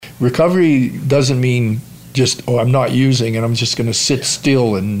recovery doesn't mean just, I'm not using and I'm just going to sit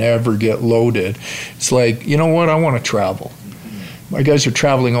still and never get loaded. It's like, you know what, I want to travel. My guys are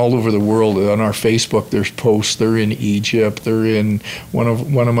traveling all over the world. On our Facebook, there's posts. They're in Egypt. They're in one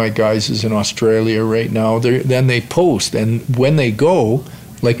of my guys is in Australia right now. Then they post, and when they go,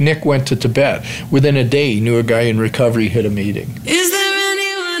 like Nick went to Tibet. Within a day, he knew a guy in recovery hit a meeting. Is there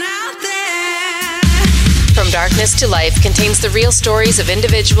anyone out there? From Darkness to Life contains the real stories of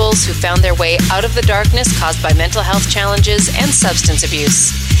individuals who found their way out of the darkness caused by mental health challenges and substance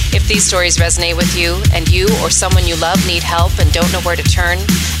abuse. If these stories resonate with you, and you or someone you love need help and don't know where to turn,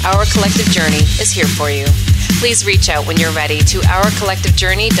 Our Collective Journey is here for you. Please reach out when you're ready to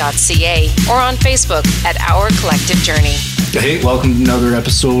ourcollectivejourney.ca or on Facebook at Our Collective Journey. Hey, welcome to another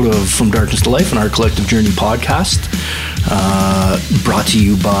episode of From Darkness to Life, an Our Collective Journey podcast. Brought to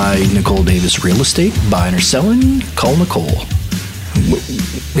you by Nicole Davis Real Estate. Buying or selling, call Nicole.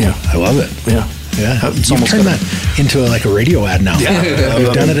 Yeah, I love it. Yeah. Yeah, It's you've almost turned that into like a radio ad now. Yeah.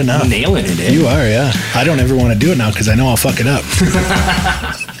 You've done it enough. Nailing it, eh? You are, yeah. I don't ever want to do it now because I know I'll fuck it up.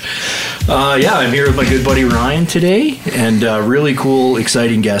 I'm here with my good buddy Ryan today, and a really cool,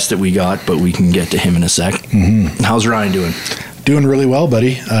 exciting guest that we got, but we can get to him in a sec. Mm-hmm. How's Ryan doing? Doing really well,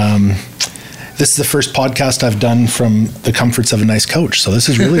 buddy. This is the first podcast I've done from the comforts of a nice couch, so this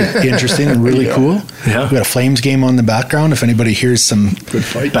is really interesting and really cool. Yeah. We've got a Flames game on the background. If anybody hears some Good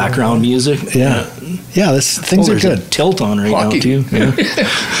fight. Background music. yeah, things are there's good. a tilt on right Hockey. now too. Yeah.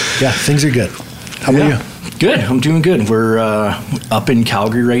 Yeah, things are good. How about you? Good. I'm doing good. We're up in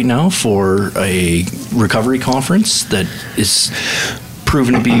Calgary right now for a recovery conference that is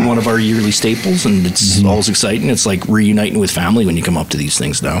proven to be one of our yearly staples, and it's always exciting. It's like reuniting with family when you come up to these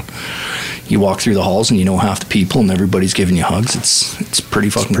things now. You walk through the halls and you know half the people and everybody's giving you hugs. It's pretty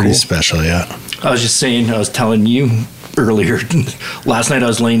fucking Pretty cool. special, yeah. I was telling you earlier, last night I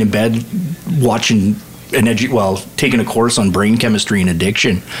was laying in bed watching taking a course on brain chemistry and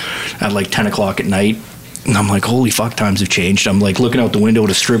addiction at like 10 o'clock at night. And I'm like, holy fuck, times have changed. I'm like looking out the window at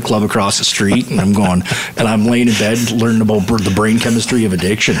a strip club across the street, and I'm going, and I'm laying in bed learning about the brain chemistry of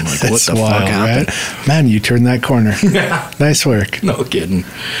addiction. Like, what That's the wild, fuck happened? right? Man, you turned that corner. Nice work. No kidding.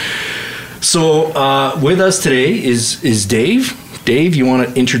 So with us today is Dave. Dave, you want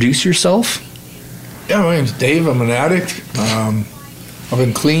to introduce yourself? Yeah, my name's Dave. I'm an addict. I've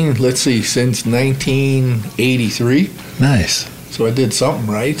been clean, since 1983. Nice. So I did something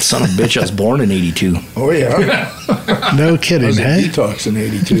right. Son of a bitch, I was born in 82. Oh, yeah. No I kidding, was in hey? detox in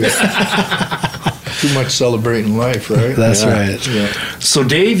 82. Too much celebrating life, right? That's right. Yeah. So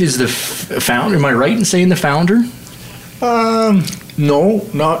Dave is the founder. Am I right in saying the founder? No,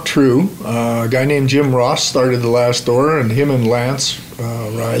 not true. A guy named Jim Ross started the last door, and him and Lance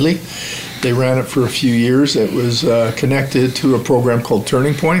Riley, they ran it for a few years. It was connected to a program called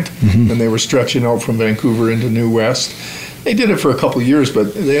Turning Point, and they were stretching out from Vancouver into New West. They did it for a couple of years,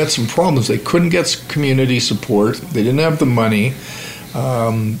 but they had some problems. They couldn't get community support. They didn't have the money.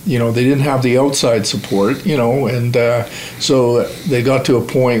 They didn't have the outside support, and so they got to a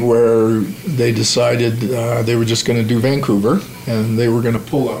point where they decided they were just going to do Vancouver, and they were going to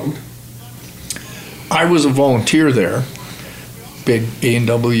pull out. I was a volunteer there. Big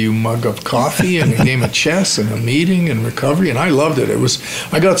A&W mug of coffee and a game of chess and a meeting and recovery, and I loved it.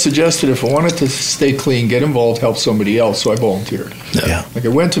 I got suggested if I wanted to stay clean, get involved, help somebody else, so I volunteered. Yeah. Like I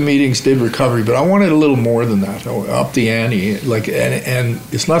went to meetings, did recovery, but I wanted a little more than that. Up the ante, and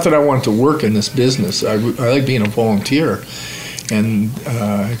it's not that I wanted to work in this business. I like being a volunteer. And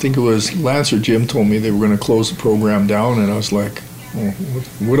I think it was Lance or Jim told me they were going to close the program down, and I was like, well,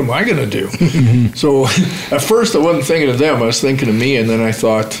 what am I going to do? So at first I wasn't thinking of them, I was thinking of me, and then I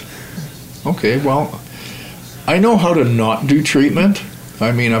thought, okay, well, I know how to not do treatment.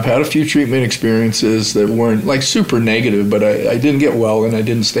 I mean, I've had a few treatment experiences that weren't like super negative, but I didn't get well and I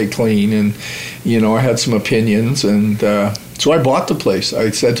didn't stay clean, and I had some opinions, and so I bought the place.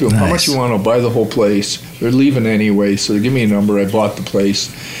 I said to them, how much you want? I'll buy the whole place. They're leaving anyway, so they give me a number. I bought the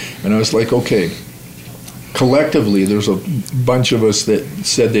place, and I was like, okay. Collectively, there's a bunch of us that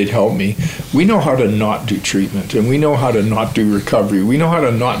said they'd help me. We know how to not do treatment, and we know how to not do recovery. We know how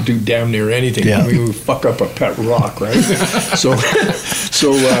to not do damn near anything. Yeah. We fuck up a pet rock, right? So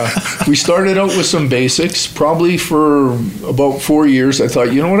we started out with some basics. Probably for about 4 years, I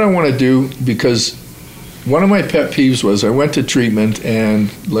thought, you know what I want to do? Because one of my pet peeves was I went to treatment, and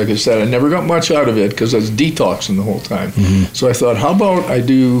like I said, I never got much out of it because I was detoxing the whole time. So I thought, how about I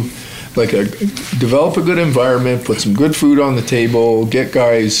do develop a good environment, put some good food on the table, get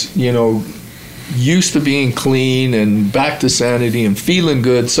guys, used to being clean and back to sanity and feeling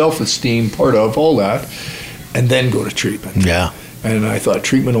good, self-esteem, part of all that, and then go to treatment. Yeah. And I thought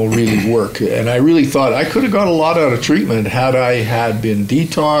treatment will really work. And I really thought I could have got a lot out of treatment had I had been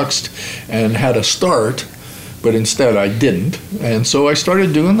detoxed and had a start, but instead I didn't. And so I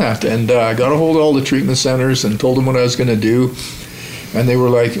started doing that. And I got a hold of all the treatment centers and told them what I was going to do. And they were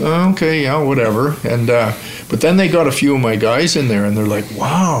like, oh, okay, yeah, whatever. And but then they got a few of my guys in there, and they're like,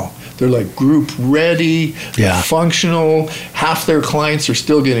 wow. They're like group ready, they're functional. Half their clients are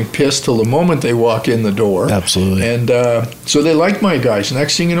still getting pissed till the moment they walk in the door. Absolutely. And so they liked my guys.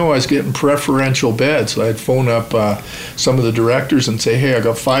 Next thing you know, I was getting preferential beds. So I'd phone up some of the directors and say, hey, I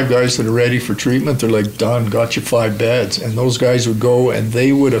got 5 guys that are ready for treatment. They're like, done, got you 5 beds. And those guys would go and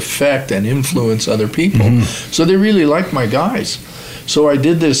they would affect and influence other people. So they really liked my guys. So I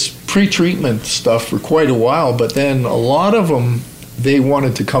did this pre-treatment stuff for quite a while, but then a lot of them, they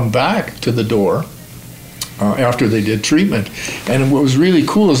wanted to come back to the door after they did treatment. And what was really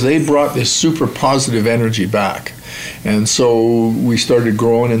cool is they brought this super positive energy back. And so we started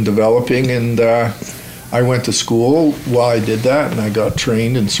growing and developing, and I went to school while I did that, and I got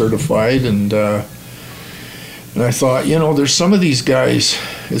trained and certified, and I thought, you know, there's some of these guys,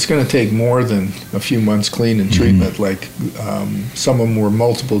 it's going to take more than a few months clean and treatment. Like some of them were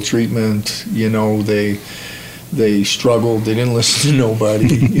multiple treatment, you know, they struggled. They didn't listen to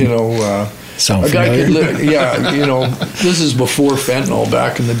nobody. You know, Sound a guy familiar? could live. Yeah, you know, this is before fentanyl.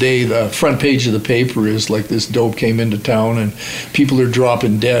 Back in the day, the front page of the paper is like this dope came into town and people are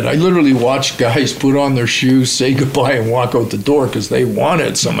dropping dead. I literally watched guys put on their shoes, say goodbye, and walk out the door because they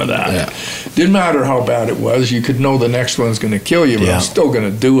wanted some of that. Yeah. Didn't matter how bad it was. You could know the next one's going to kill you, but I'm still going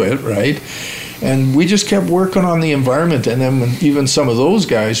to do it, right? And we just kept working on the environment. And then when even some of those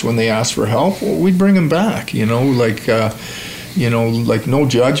guys, when they asked for help, well, we'd bring them back, you know, like no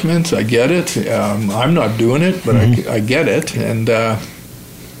judgment. I get it. I'm not doing it, but I get it. And,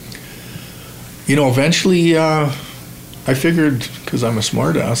 you know, eventually I figured, because I'm a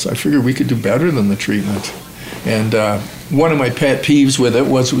smart ass, I figured we could do better than the treatment. And one of my pet peeves with it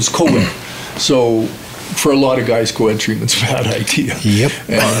was co-ed. So for a lot of guys, co-ed treatment's a bad idea. Yep.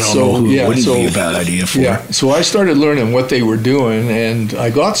 And I don't know who it wouldn't be a bad idea for. Yeah. So I started learning what they were doing, and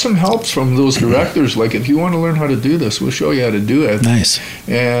I got some helps from those directors. Like, if you want to learn how to do this, we'll show you how to do it. Nice.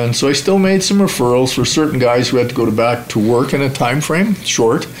 And so I still made some referrals for certain guys who had to go back to work in a time frame,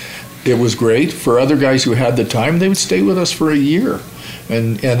 short. It was great. For other guys who had the time, they would stay with us for a year.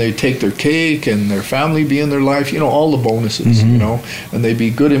 And they'd take their cake and their family be in their life, you know, all the bonuses, you know, and they'd be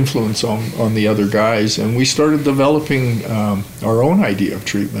good influence on the other guys. And we started developing our own idea of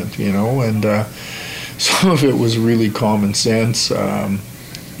treatment, you know, and some of it was really common sense.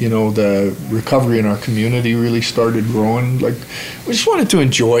 You know, the recovery in our community really started growing. Like, we just wanted to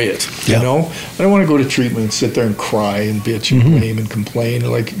enjoy it, you know? I don't want to go to treatment and sit there and cry and bitch and blame and complain.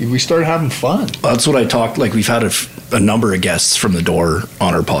 Like, we started having fun. That's what I talked, like, we've had a number of guests from the door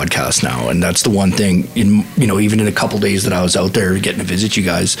on our podcast now, and that's the one thing, you know, even in a couple days that I was out there getting to visit you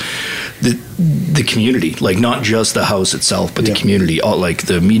guys, the community, like, not just the house itself, but the community, all, like,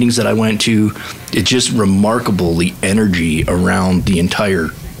 the meetings that I went to, it's just remarkable, the energy around the entire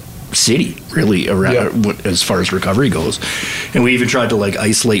city, really, around as far as recovery goes. And we even tried to, like,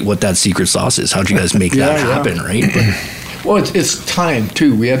 isolate what that secret sauce is. How'd you guys make that happen, right? But, well, it's time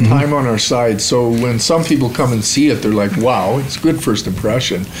too. We had time on our side, so when some people come and see it, they're like, wow, it's good first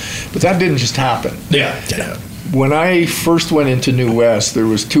impression. But that didn't just happen. Yeah. When I first went into New West, there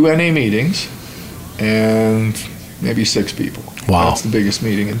was 2 NA meetings and maybe 6 people. Wow. That's the biggest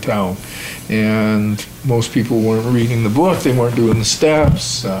meeting in town. And most people weren't reading the book. They weren't doing the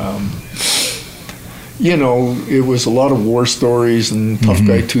steps. You know, it was a lot of war stories and Tough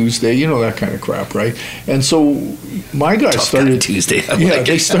Guy Tuesday, you know, that kind of crap, right? And so my guys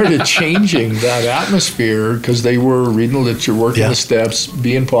they started changing that atmosphere because they were reading the literature, working the steps,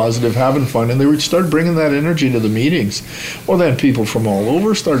 being positive, having fun, and they would start bringing that energy to the meetings. Well, then people from all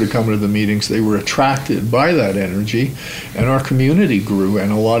over started coming to the meetings. They were attracted by that energy, and our community grew,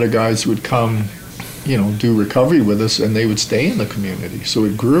 and a lot of guys would come, you know, do recovery with us, and they would stay in the community. So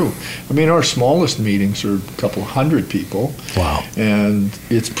it grew. I mean, our smallest meetings are a couple hundred people. Wow. And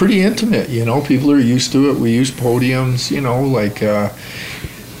it's pretty intimate, you know. People are used to it. We use podiums, you know, like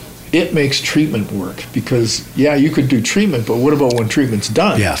it makes treatment work because, you could do treatment, but what about when treatment's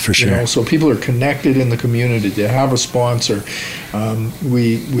done? Yeah, for sure. You know, so people are connected in the community. They have a sponsor.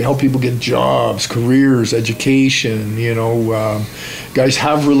 We help people get jobs, careers, education, you know. Guys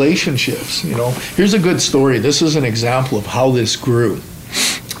have relationships, you know. Here's a good story. This is an example of how this grew.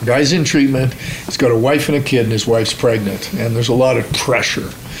 Guy's in treatment. He's got a wife and a kid, and his wife's pregnant, and there's a lot of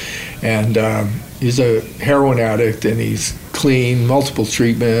pressure. And he's a heroin addict, and he's clean, multiple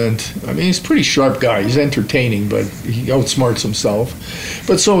treatment. I mean, he's a pretty sharp guy. He's entertaining, but he outsmarts himself.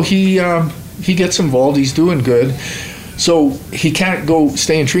 But so he gets involved. He's doing good. So he can't go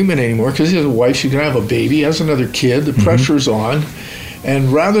stay in treatment anymore because he has a wife. She's going to have a baby. He has another kid. The pressure's on.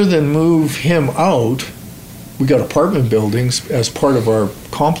 And rather than move him out, we got apartment buildings as part of our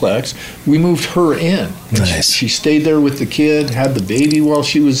complex. We moved her in. Nice. She stayed there with the kid, had the baby while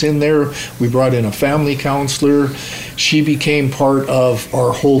she was in there. We brought in a family counselor. She became part of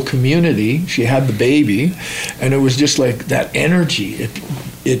our whole community. She had the baby. And it was just like that energy.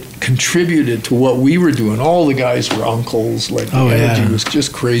 It contributed to what we were doing. All the guys were uncles. Like the energy was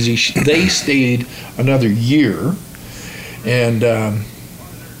just crazy. They stayed another year. And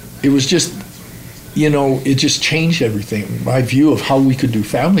it was just, it just changed everything. My view of how we could do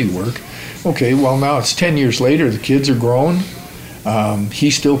family work. Okay, well, now it's 10 years later. The kids are grown.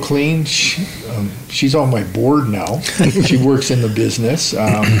 He's still clean. She's on my board now. She works in the business.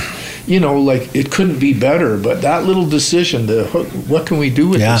 It couldn't be better. But that little decision to, what can we do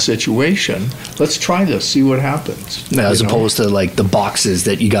with this situation? Let's try this, see what happens. As opposed to like the boxes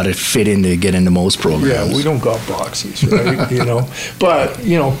that you got to fit in to get into most programs. Yeah, we don't got boxes, right? But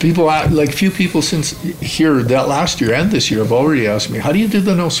people, like few people since here that last year and this year have already asked me, how do you do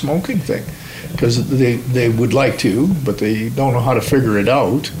the no smoking thing? Because they would like to, but they don't know how to figure it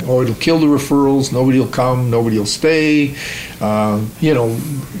out. Oh, it'll kill the referrals. Nobody will come. Nobody will stay.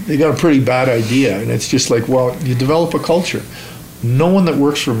 They got a pretty bad idea, and it's just like, well, you develop a culture. No one that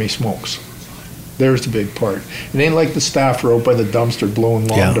works for me smokes. There's the big part. It ain't like the staff are out by the dumpster blowing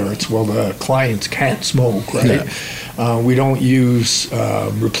lawn darts. Well, the clients can't smoke, right? Yeah. We don't use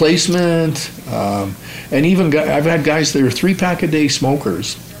replacement, and even I've had guys that are 3-pack-a-day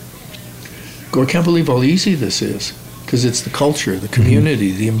smokers. I can't believe how easy this is, because it's the culture, the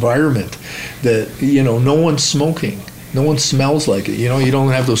community, the environment, that, no one's smoking. No one smells like it. You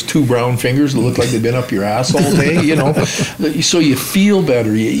don't have those 2 brown fingers that look like they've been up your ass all day, So you feel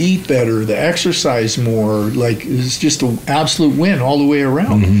better, you eat better, the exercise more, like it's just an absolute win all the way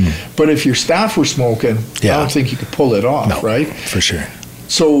around. Mm-hmm. But if your staff were smoking, I don't think you could pull it off, right? For sure.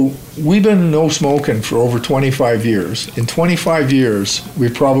 So we've been no smoking for over 25 years. In 25 years, we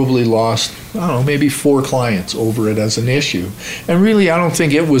probably lost, maybe 4 clients over it as an issue. And really, I don't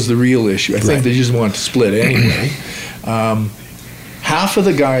think it was the real issue. I think they just wanted to split anyway. Half of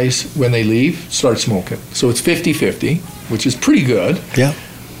the guys, when they leave, start smoking. So it's 50-50, which is pretty good. Yeah.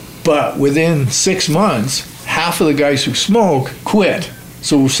 But within 6 months, half of the guys who smoke quit.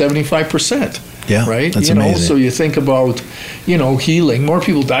 So 75%. Yeah, right. That's amazing. So you think about, healing. More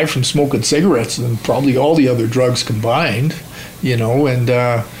people die from smoking cigarettes than probably all the other drugs combined. And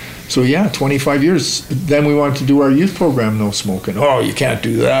so 25 years. Then we wanted to do our youth program, no smoking. Oh, you can't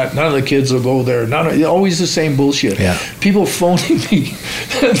do that. None of the kids will go there. Always the same bullshit. Yeah. People phoning me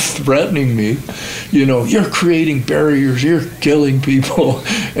and threatening me. You're creating barriers. You're killing people.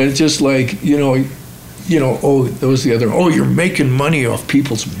 And it's just like, that was the other, you're making money off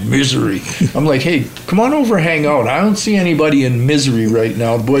people's misery. I'm like, hey, come on over, hang out. I don't see anybody in misery right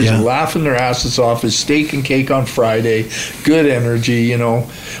now. The boys are laughing their asses off. It's steak and cake on Friday. Good energy,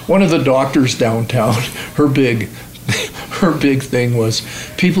 One of the doctors downtown, her big thing was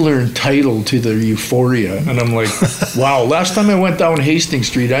people are entitled to their euphoria. And I'm like, wow, last time I went down Hastings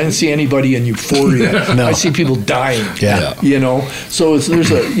Street, I didn't see anybody in euphoria. No. I see people dying. Yeah. So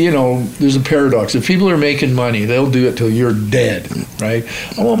there's a paradox. If people are making money, they'll do it till you're dead, right?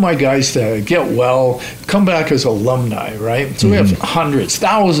 I want my guys to get well, come back as alumni, right? So we have hundreds,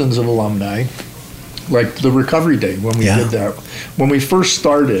 thousands of alumni, like the Recovery Day when we did that. When we first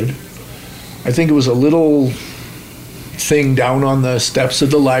started, I think it was a little thing down on the steps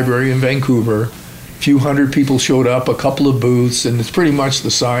of the library in Vancouver. A few hundred people showed up, a couple of booths, and it's pretty much the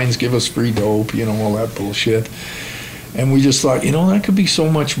signs, give us free dope, all that bullshit. And we just thought, that could be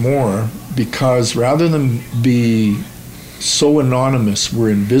so much more, because rather than be so anonymous, we're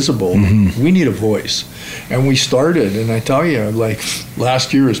invisible, we need a voice. And we started, and I tell you, like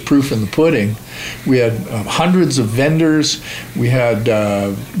last year is proof in the pudding. We had hundreds of vendors. We had,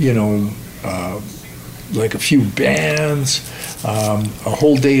 like a few bands, a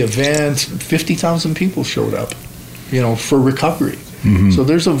whole day event. 50,000 people showed up, for recovery. So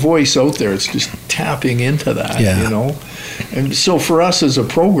there's a voice out there. It's just tapping into that, And so for us as a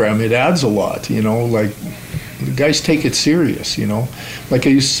program, it adds a lot, like the guys take it serious, Like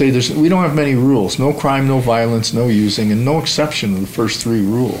I used to say, we don't have many rules. No crime, no violence, no using, and no exception to the first 3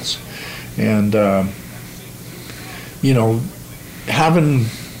 rules. And, having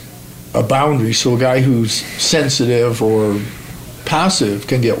a boundary so a guy who's sensitive or passive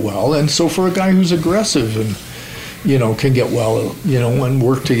can get well, and so for a guy who's aggressive and can get well, and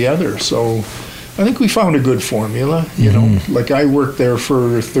work together. So I think we found a good formula, like I worked there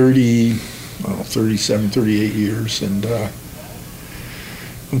for 37, 38 years, and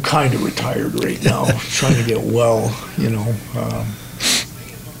I'm kind of retired right now, trying to get well,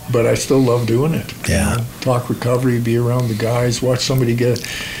 but I still love doing it. Yeah. Talk recovery, be around the guys, watch somebody get,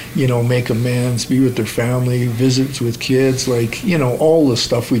 make amends, be with their family, visits with kids, all the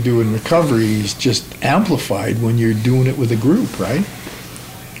stuff we do in recovery is just amplified when you're doing it with a group, right?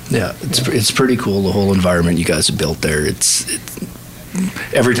 Yeah, it's pretty cool, the whole environment you guys have built there. It's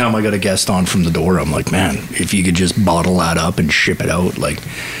every time I got a guest on from the door, I'm like, man, if you could just bottle that up and ship it out,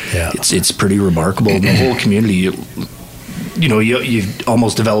 it's pretty remarkable. The whole community, you've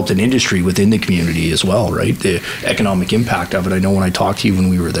almost developed an industry within the community as well, right? The economic impact of it. I know when I talked to you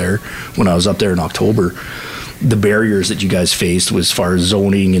when I was up there in October, the barriers that you guys faced was as far as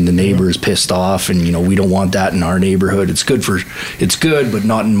zoning and the neighbors pissed off, and we don't want that in our neighborhood. It's good, but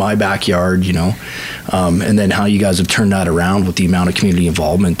not in my backyard, and then how you guys have turned that around with the amount of community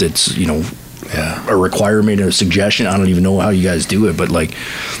involvement. That's a requirement, a suggestion. I don't even know how you guys do it, but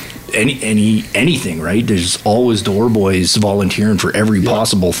anything, right? There's always door boys volunteering for every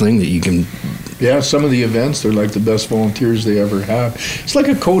possible thing that you can. Yeah, some of the events, they're like the best volunteers they ever have. It's like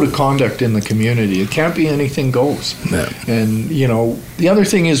a code of conduct in the community. It can't be anything goes. Yeah. And, the other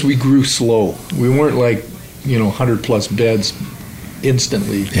thing is we grew slow. We weren't 100 plus beds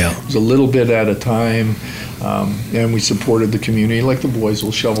instantly. Yeah. It was a little bit at a time. And we supported the community. Like the boys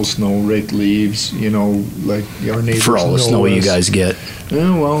will shovel snow, rake leaves, like our neighbors. For all the snow you guys get.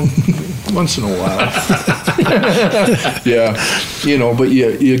 Yeah, well, once in a while. Yeah, but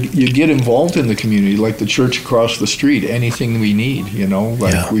you get involved in the community, like the church across the street, anything we need,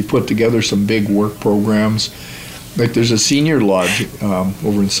 we put together some big work programs. Like there's a senior lodge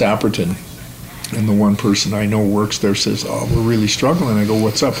over in Sapperton, and the one person I know works there says, "Oh, we're really struggling." I go,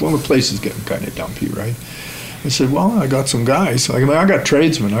 "What's up?" "Well, the place is getting kind of dumpy, right?" I said, "Well, I got some guys. I got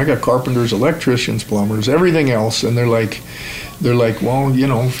tradesmen. I got carpenters, electricians, plumbers, everything else." And they're like, "Well,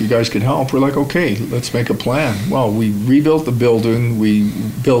 if you guys could help." We're like, "Okay, let's make a plan." Well, we rebuilt the building. We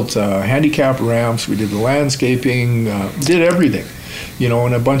built handicap ramps. We did the landscaping. Did everything,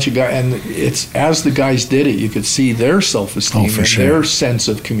 and a bunch of guys. And it's as the guys did it, you could see their self-esteem and their sense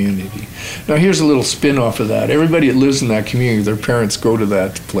of community. Now, here's a little spin-off of that. Everybody that lives in that community, their parents go to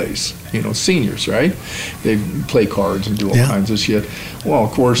that place. Seniors, right? They play cards and do all kinds of shit. Well,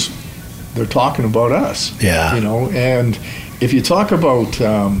 of course, they're talking about us. Yeah. And if you talk about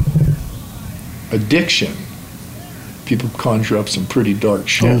addiction, people conjure up some pretty dark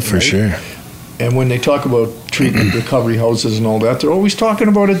shit. Oh, for sure. And when they talk about treatment, recovery houses and all that, they're always talking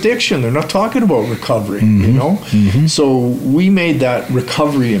about addiction. They're not talking about recovery, Mm-hmm. So we made that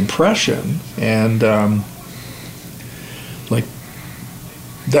recovery impression, and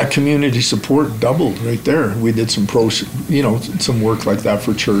that community support doubled right there. We did some some work like that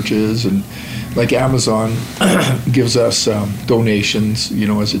for churches, and like Amazon gives us donations,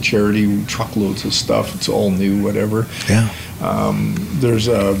 as a charity, truckloads of stuff. It's all new, whatever. Yeah. There's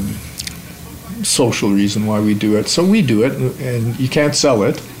a social reason why we do it. So we do it, and you can't sell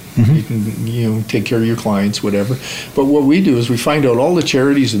it. Mm-hmm. You can, take care of your clients, whatever. But what we do is we find out all the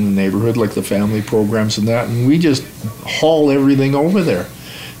charities in the neighborhood, like the family programs and that, and we just haul everything over there.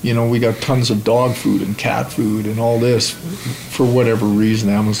 We got tons of dog food and cat food and all this. For whatever reason,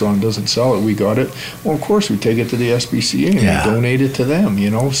 Amazon doesn't sell it. We got it. Well, of course, we take it to the SPCA and we donate it to them,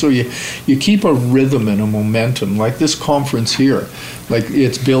 So you keep a rhythm and a momentum. Like this conference here, like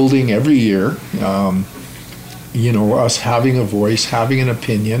it's building every year. Us having a voice, having an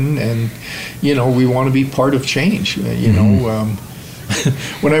opinion, and, we want to be part of change,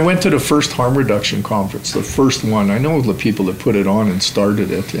 When I went to the first harm reduction conference, the first one, I know the people that put it on and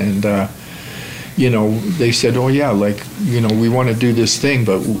started it, and they said, "Oh yeah, we want to do this thing,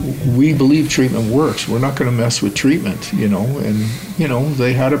 but we believe treatment works. We're not going to mess with treatment," and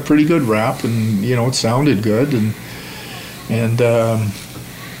they had a pretty good rap, and it sounded good, and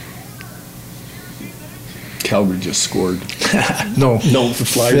Calgary just scored. No, the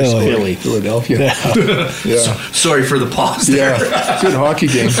Flyers scored. Philadelphia. Yeah. Sorry for the pause there. Yeah, good hockey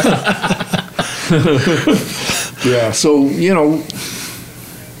game. Yeah, so,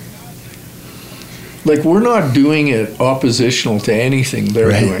 we're not doing it oppositional to anything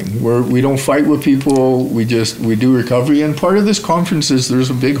they're doing. We don't fight with people. We do recovery. And part of this conference is there's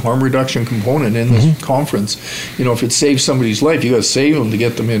a big harm reduction component in this conference. If it saves somebody's life, you got to save them to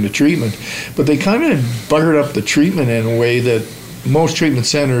get them into treatment. But they kind of buggered up the treatment in a way that most treatment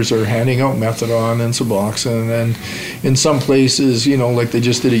centers are handing out methadone and Suboxone, and in some places, like they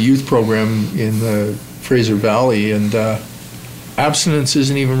just did a youth program Fraser Valley, and abstinence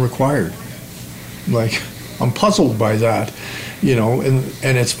isn't even required. Like, I'm puzzled by that, you know. And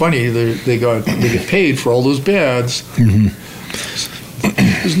it's funny, they get paid for all those beds.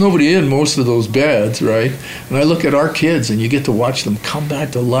 There's nobody in most of those beds, right? And I look at our kids, and you get to watch them come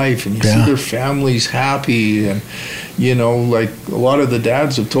back to life, and you see their families happy, and you know, like a lot of the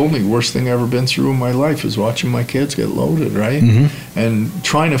dads have told me, worst thing I've ever been through in my life is watching my kids get loaded, right? And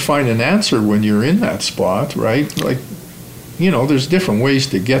trying to find an answer when you're in that spot, right? Like, you know, there's different ways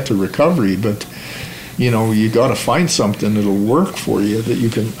to get to recovery, but you know, you got to find something that'll work for you,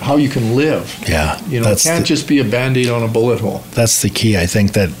 that how you can live. Yeah. You know, it can't just be a Band-Aid on a bullet hole. That's the key. I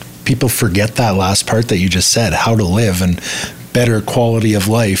think that people forget that last part that you just said, how to live and better quality of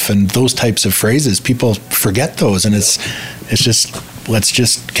life and those types of phrases. People forget those, and it's just, let's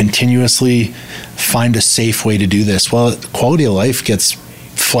just continuously find a safe way to do this. Well, quality of life gets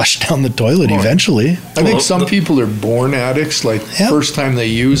flushed down the toilet eventually. I think some people are born addicts, like first time they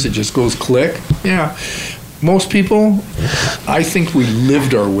use it just goes click. Yeah. Most people, I think we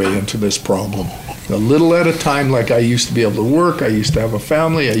lived our way into this problem. A little at a time, like I used to be able to work, I used to have a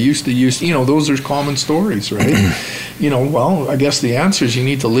family, I used to you know, those are common stories, right? You know, well, I guess the answer is you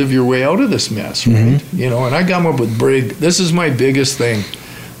need to live your way out of this mess, right? You know, and I come up with this is my biggest thing.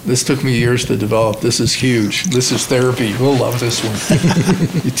 This took me years to develop. This is huge. This is therapy. We'll love this one.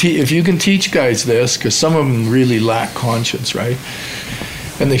 If you can teach guys this, because some of them really lack conscience, right?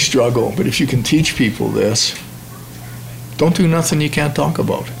 And they struggle. But if you can teach people this, don't do nothing you can't talk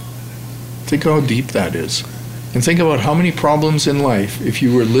about. Think how deep that is. And think about how many problems in life, if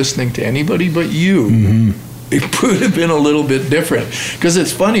you were listening to anybody but you, it would have been a little bit different. Because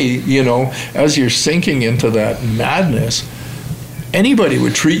it's funny, you know, as you're sinking into that madness, anybody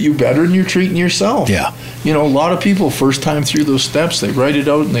would treat you better than you're treating yourself. Yeah. You know, a lot of people, first time through those steps, they write it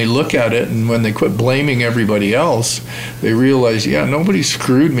out and they look at it, and when they quit blaming everybody else, they realize, yeah, nobody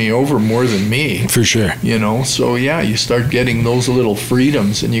screwed me over more than me. For sure. You know, so yeah, you start getting those little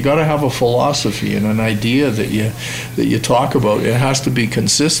freedoms, and you got to have a philosophy and an idea that you talk about. It has to be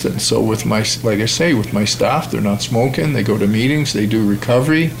consistent. So with like I say, with my staff, they're not smoking, they go to meetings, they do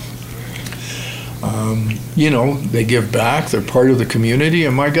recovery. You know, they give back, they're part of the community,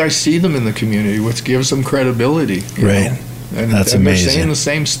 and my guys see them in the community, which gives them credibility. Right. And that's and amazing. They're saying the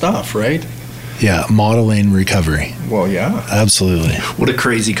same stuff, right? Yeah, modeling recovery. Well, yeah. Absolutely. What a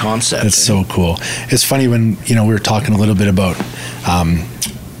crazy concept. It's so cool. It's funny when, you know, we were talking a little bit about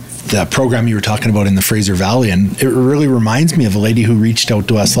that program you were talking about in the Fraser Valley, and it really reminds me of a lady who reached out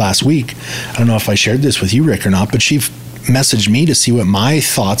to us last week. I don't know if I shared this with you, Rick, or not, but she messaged me to see what my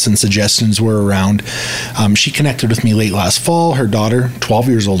thoughts and suggestions were around. She connected with me late last fall. Her daughter, 12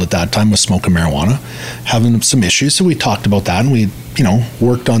 years old at that time, was smoking marijuana, having some issues. So we talked about that, and we, you know,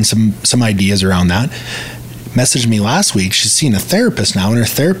 worked on some ideas around that. Messaged me last week. She's seeing a therapist now, and her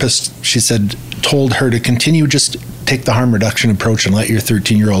therapist, she said, told her to continue, just take the harm reduction approach and let your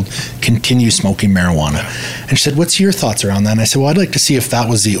 13-year-old continue smoking marijuana. And she said, what's your thoughts around that? And I said, well, I'd like to see if that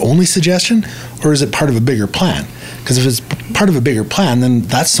was the only suggestion, or is it part of a bigger plan? Because if it's part of a bigger plan, then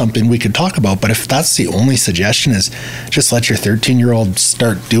that's something we could talk about. But if that's the only suggestion, is just let your 13-year-old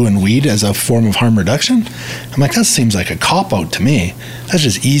start doing weed as a form of harm reduction, I'm like, that seems like a cop-out to me. That's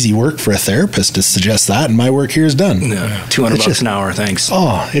just easy work for a therapist to suggest that, and my work here is done. Yeah, $200 an hour, thanks.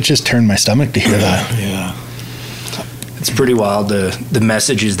 Oh, it just turned my stomach to hear that. Yeah. It's pretty wild, the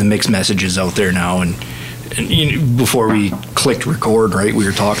messages, the mixed messages out there now. And you know, before we clicked record, right, we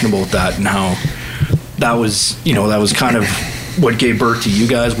were talking about that and how that was kind of what gave birth to you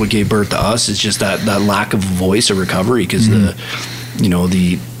guys, what gave birth to us, is just that lack of voice of recovery, because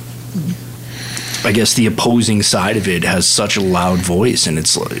I guess the opposing side of it has such a loud voice, and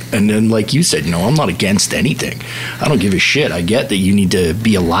it's like, and then like you said, you know, I'm not against anything. I don't give a shit. I get that you need to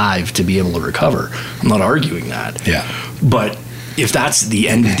be alive to be able to recover. I'm not arguing that. Yeah. But if that's the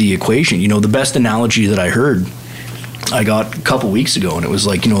end of the equation, you know, the best analogy that I heard I got a couple weeks ago, and it was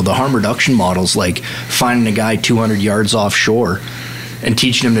like, you know, the harm reduction model's like finding a guy 200 yards offshore and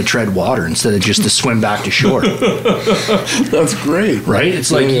teaching him to tread water instead of just to swim back to shore. That's great. Right?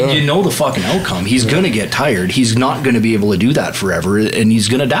 It's like, you know the fucking outcome. He's going to get tired. He's not going to be able to do that forever, and he's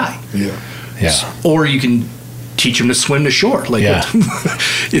going to die. Yeah. Or you can teach him to swim to shore. Like,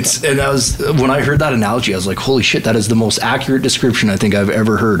 and I was, when I heard that analogy, I was like, holy shit, that is the most accurate description I think I've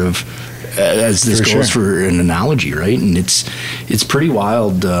ever heard of, as this goes for an analogy, right? And it's pretty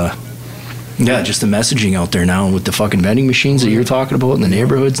wild. Yeah, just the messaging out there now with the fucking vending machines that you're talking about in the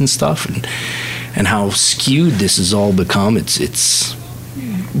neighborhoods and stuff, and how skewed this has all become. It's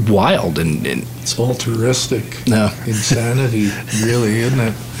wild and it's altruistic. Yeah. Insanity, really, isn't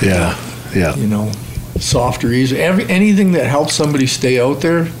it? Yeah. You know, softer, easier. Anything that helps somebody stay out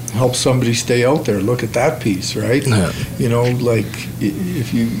there, helps somebody stay out there. Look at that piece, right? Yeah. You know, like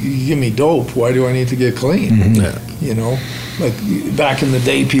if you give me dope, why do I need to get clean? Yeah. You know, like back in the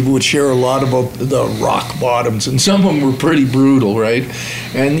day, people would share a lot about the rock bottoms, and some of them were pretty brutal, right?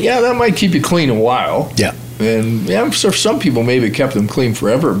 And yeah, that might keep you clean a while. Yeah. And yeah, for some people, maybe it kept them clean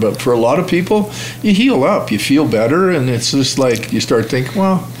forever. But for a lot of people, you heal up, you feel better, and it's just like you start thinking,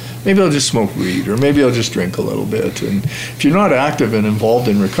 well, maybe I'll just smoke weed, or maybe I'll just drink a little bit. And if you're not active and involved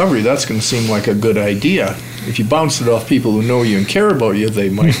in recovery, that's going to seem like a good idea. If you bounce it off people who know you and care about you, they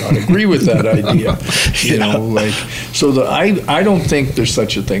might not agree with that idea. You know, like, so I don't think there's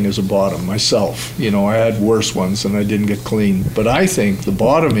such a thing as a bottom myself. You know, I had worse ones and I didn't get clean. But I think the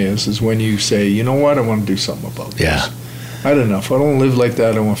bottom is when you say, you know what, I want to do something about this. Yeah. I had enough. I don't live like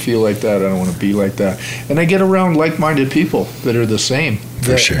that. I don't want to feel like that. I don't want to be like that. And I get around like-minded people that are the same.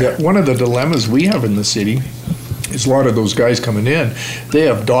 For sure. One of the dilemmas we have in the city is a lot of those guys coming in, they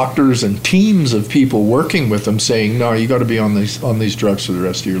have doctors and teams of people working with them saying, no, you got to be on these drugs for the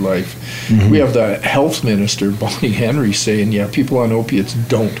rest of your life. Mm-hmm. We have the health minister, Bonnie Henry, saying, yeah, people on opiates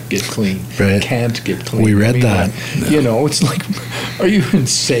don't get clean. Right. Can't get clean. We read that. No. You know, it's like, are you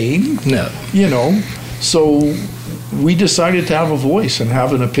insane? No. You know, so we decided to have a voice and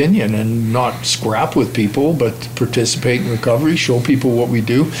have an opinion and not scrap with people, but participate in recovery, show people what we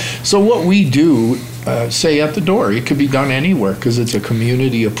do. So what we do, say at the door, it could be done anywhere because it's a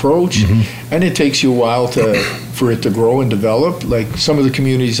community approach, mm-hmm. and it takes you a while for it to grow and develop. Like some of the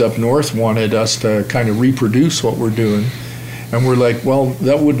communities up north wanted us to kind of reproduce what we're doing, and we're like, well,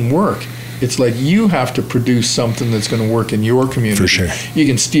 that wouldn't work. It's like you have to produce something that's going to work in your community. For sure. You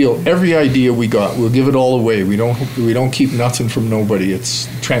can steal every idea we got. We'll give it all away. We don't keep nothing from nobody. It's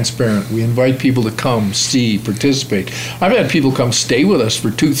transparent. We invite people to come, see, participate. I've had people come stay with us for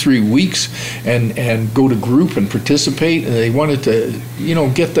 2-3 weeks and go to group and participate, and they wanted to, you know,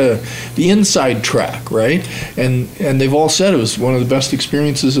 get the inside track, right? And they've all said it was one of the best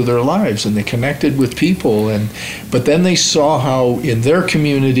experiences of their lives, and they connected with people, but then they saw how in their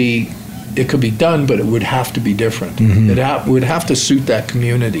community it could be done, but it would have to be different. Mm-hmm. It would have to suit that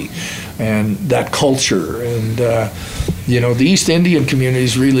community and that culture. And, you know, the East Indian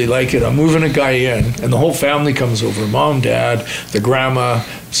communities really like it. I'm moving a guy in, and the whole family comes over, mom, dad, the grandma,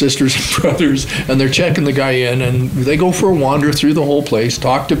 sisters and brothers, and they're checking the guy in, and they go for a wander through the whole place,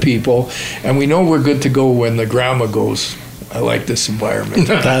 talk to people, and we know we're good to go when the grandma goes, I like this environment.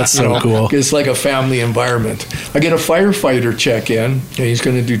 That's so cool. It's like a family environment. I get a firefighter check in, and he's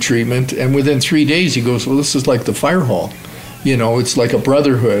going to do treatment, and within 3 days he goes, well, this is like the fire hall. You know, it's like a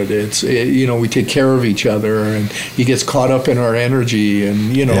brotherhood. You know, we take care of each other, and he gets caught up in our energy,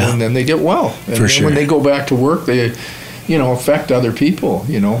 and, you know, and then they get well. And For then sure. when they go back to work, they, you know, affect other people,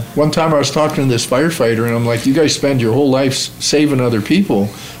 you know. One time I was talking to this firefighter, and I'm like, you guys spend your whole life saving other people,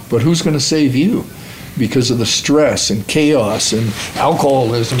 but who's going to save you? Because of the stress and chaos and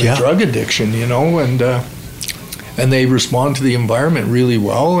alcoholism and drug addiction, you know, and they respond to the environment really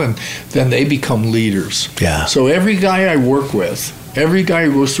well, and then they become leaders. Yeah. So every guy I work with, every guy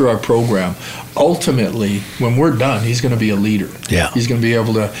who goes through our program, ultimately, when we're done, he's going to be a leader. Yeah. He's going to be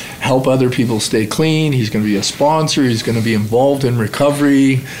able to help other people stay clean. He's going to be a sponsor. He's going to be involved in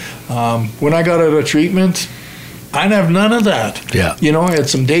recovery. When I got out of treatment, I'd have none of that. Yeah. You know, I had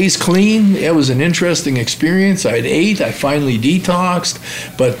some days clean. It was an interesting experience. I finally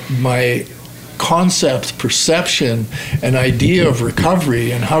detoxed, but my concept, perception, and idea of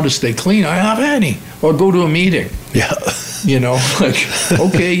recovery and how to stay clean, I have any. Or go to a meeting. Yeah. You know, like,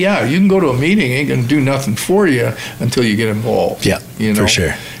 okay, yeah, you can go to a meeting, ain't gonna do nothing for you until you get involved. Yeah, you know? for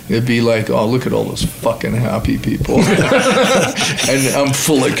sure. It'd be like, oh, look at all those fucking happy people. And I'm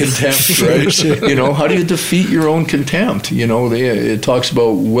full of contempt, right? Sure. You know, how do you defeat your own contempt? You know, it talks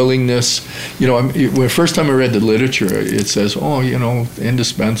about willingness. You know, when the first time I read the literature, it says, oh, you know,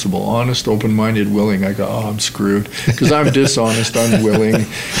 indispensable, honest, open-minded, willing. I go, oh, I'm screwed. Because I'm dishonest, unwilling.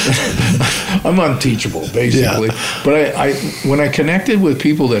 I'm unteachable, basically. Yeah. But I when I connected with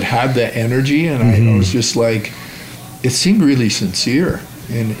people that had that energy, and I was just like, it seemed really sincere.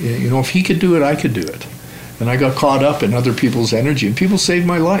 And, you know, if he could do it, I could do it. And I got caught up in other people's energy. And people saved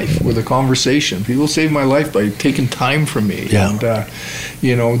my life with a conversation. People saved my life by taking time from me. Yeah. And,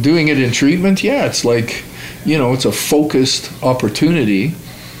 you know, doing it in treatment, it's like, you know, it's a focused opportunity.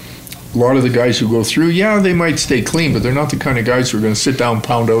 A lot of the guys who go through, they might stay clean, but they're not the kind of guys who are going to sit down,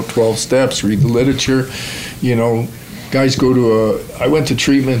 pound out 12 steps, read the literature. You know, guys I went to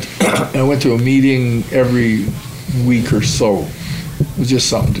treatment, I went to a meeting every week or so. It was just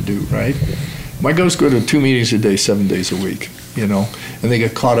something to do, right? My guys go to 2 meetings a day, 7 days a week. you know, and they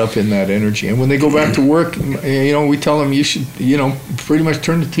get caught up in that energy. And when they go back to work, you know, we tell them you should, you know, pretty much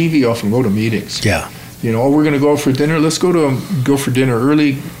turn the TV off and go to meetings. Yeah. You know, we're going to go for dinner. Let's go for dinner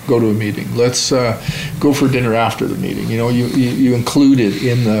early. Go to a meeting. Let's go for dinner after the meeting. You know, you include it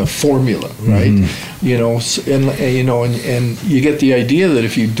in the formula, right? Mm-hmm. You know, and you get the idea that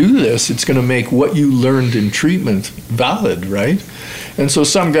if you do this, it's going to make what you learned in treatment valid, right? And so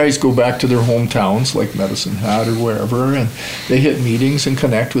some guys go back to their hometowns, like Medicine Hat or wherever, and they hit meetings and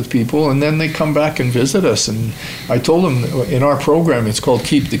connect with people, and then they come back and visit us. And I told them in our program, it's called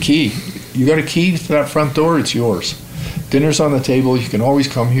Keep the Key. You got a key to that front door, it's yours. Dinner's on the table, you can always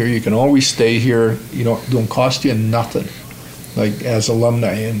come here, you can always stay here, you know, don't cost you nothing, like as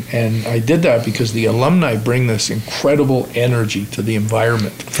alumni. And I did that because the alumni bring this incredible energy to the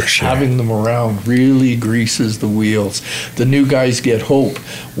environment. For sure. Having them around really greases the wheels. The new guys get hope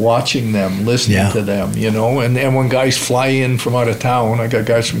watching them, listening to them, you know. And when guys fly in from out of town, I got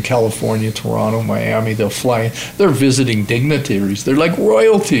guys from California, Toronto, Miami, they'll fly in. They're visiting dignitaries. They're like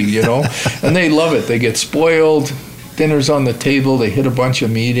royalty, you know. And they love it. They get spoiled. Dinner's on the table, they hit a bunch of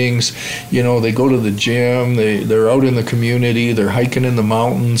meetings, you know, they go to the gym, they're out in the community, they're hiking in the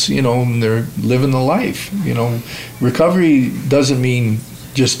mountains, you know, and they're living the life, you know. Recovery doesn't mean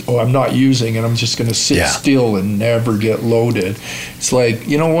just, I'm not using and I'm just going to sit still and never get loaded. It's like,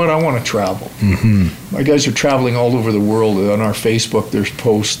 you know what, I want to travel. Mm-hmm. My guys are traveling all over the world. On our Facebook, there's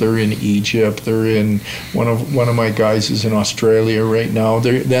posts. They're in Egypt. They're in, one of my guys is in Australia right now.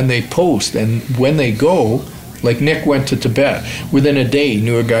 Then they post, and when they go, like Nick went to Tibet. Within a day,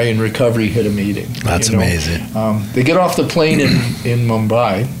 knew a guy in recovery hit a meeting. That's amazing. They get off the plane in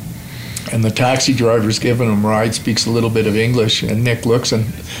Mumbai, and the taxi driver's giving them a ride, speaks a little bit of English, and Nick looks, and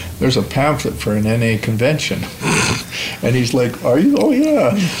there's a pamphlet for an NA convention. And he's like, are you? Oh,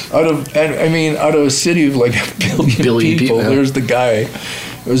 yeah. Out of a city of like a billion people, there's the guy.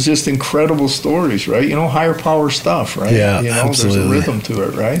 It was just incredible stories, right? You know, higher power stuff, right? Yeah, you know, absolutely. There's a rhythm to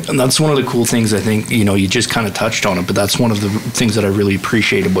it, right? And that's one of the cool things, I think, you know, you just kind of touched on it, but that's one of the things that I really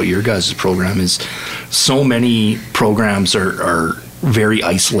appreciate about your guys' program is so many programs are very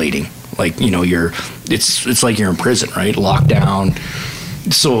isolating. Like, you know, it's like you're in prison, right? Locked down.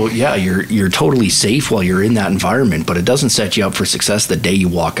 So, yeah, you're totally safe while you're in that environment, but it doesn't set you up for success the day you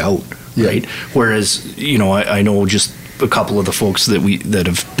walk out, right? Whereas, you know, I know just a couple of the folks that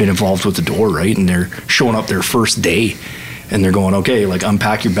have been involved with the door, right? And they're showing up their first day and they're going, okay, like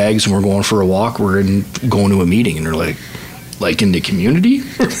unpack your bags and we're going for a walk. We're going to a meeting. And they're like in the community,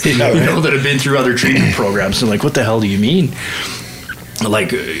 you know, that have been through other treatment programs. And like, what the hell do you mean?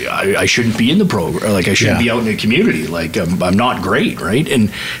 Like, I shouldn't be in the program. Like, I shouldn't be out in the community. Like, I'm not great, right? And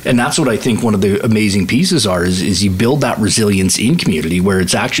that's what I think one of the amazing pieces is you build that resilience in community where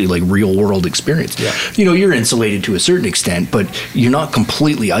it's actually like real world experience. Yeah. You know, you're insulated to a certain extent, but you're not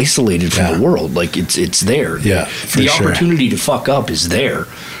completely isolated from the world. Like, it's there. Yeah, the opportunity to fuck up is there.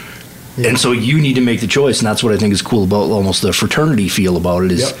 Yeah. And so you need to make the choice, and that's what I think is cool about almost the fraternity feel about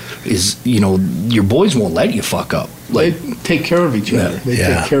it is you know, your boys won't let you fuck up. Like, they take care of each other. They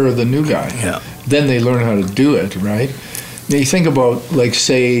take care of the new guy. Yeah. Then they learn how to do it, right? Now you think about, like,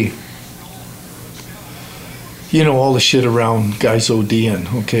 say, you know, all the shit around guys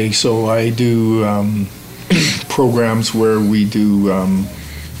ODing. Okay, so I do programs where we do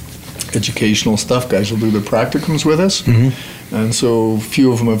educational stuff. Guys will do their practicums with us. Mm-hmm. And so a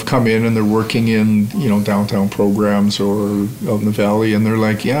few of them have come in and they're working in, you know, downtown programs or out in the valley, and they're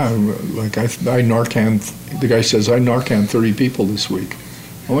like, yeah, like I Narcan, the guy says, I Narcan 30 people this week.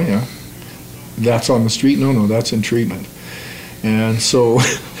 Oh, yeah. That's on the street? No, that's in treatment. And so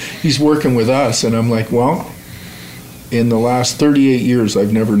he's working with us, and I'm like, well, in the last 38 years,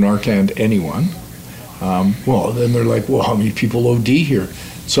 I've never Narcaned anyone. Well, then they're like, well, how many people OD here?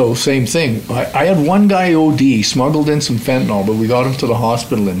 So same thing. I had one guy OD, smuggled in some fentanyl, but we got him to the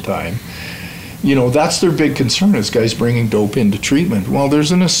hospital in time. You know, that's their big concern is guys bringing dope into treatment. Well,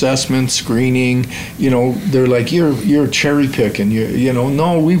 there's an assessment, screening, you know, they're like, you're cherry picking, you know,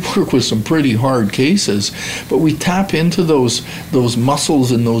 no, we work with some pretty hard cases, but we tap into those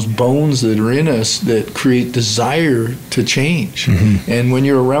muscles and those bones that are in us that create desire to change. Mm-hmm. And when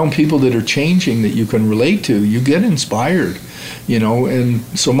you're around people that are changing that you can relate to, you get inspired. You know, and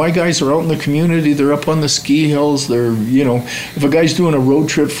so my guys are out in the community, they're up on the ski hills, they're, you know, if a guy's doing a road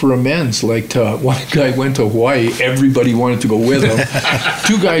trip for amends, like one guy went to Hawaii, everybody wanted to go with him.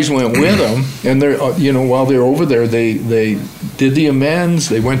 Two guys went with him, and they're, you know, while they're over there, they did the amends,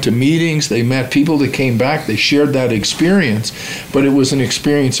 they went to meetings, they met people that came back, they shared that experience, but it was an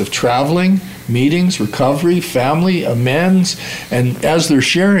experience of traveling, meetings, recovery, family, amends, and as they're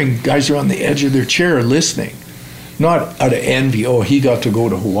sharing, guys are on the edge of their chair listening. not out of envy. Oh, he got to go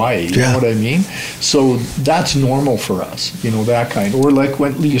to Hawaii. You know what I mean? So that's normal for us. That kind. Or like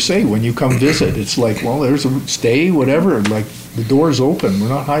when you say when you come visit, it's like, well, there's a stay, whatever. Like the door's open. We're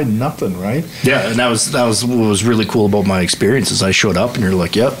not hiding nothing, right? Yeah, and that was what was really cool about my experience is I showed up and you're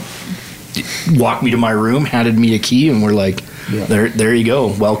like, yep. Walked me to my room, handed me a key, and we're like, there you go.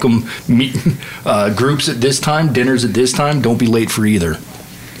 Welcome groups at this time, dinners at this time. Don't be late for either.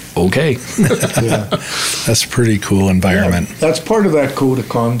 Okay. That's a pretty cool environment. Yeah, that's part of that code of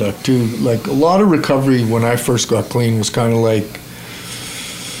conduct too. Like a lot of recovery when I first got clean was kind of like,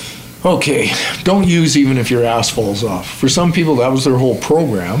 okay, don't use even if your ass falls off. For some people, that was their whole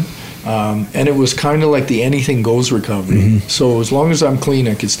program. And it was kind of like the anything goes recovery. So as long as I'm clean,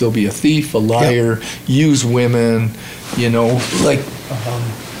 I could still be a thief, a liar, use women,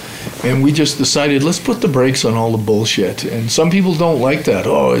 and we just decided, let's put the brakes on all the bullshit. And some people don't like that.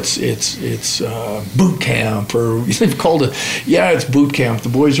 Oh, it's boot camp, or they've called it, it's boot camp. The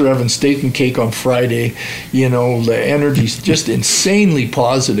boys are having steak and cake on Friday. The energy's just insanely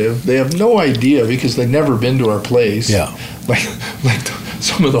positive. They have no idea because they've never been to our place. Yeah. Like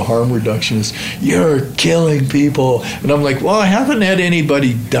some of the harm reduction is, you're killing people. And I'm like, well, I haven't had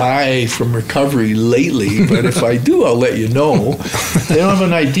anybody die from recovery lately, but if I do, I'll let you know. They don't have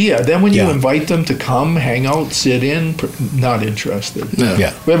an idea. Then when you invite them to come, hang out, sit in, not interested.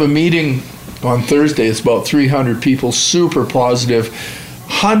 Yeah. We have a meeting on Thursday. It's about 300 people, super positive,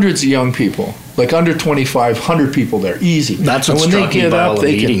 hundreds of young people. Like under 25, 100 people there, easy. That's and what when struck they me get by all up, the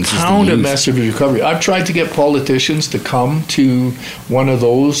they can meetings is the pound a youth. mess of recovery. I've tried to get politicians to come to one of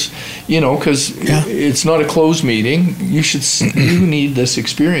those, because it's not a closed meeting. You need this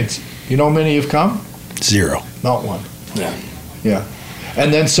experience. You know how many have come? 0. Not one. Yeah.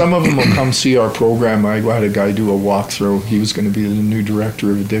 And then some of them will come see our program. I had a guy do a walkthrough. He was going to be the new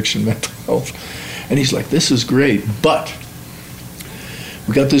director of addiction mental health. And he's like, this is great, but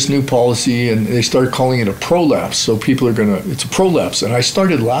we got this new policy, and they started calling it a prolapse. So people are it's a prolapse. And I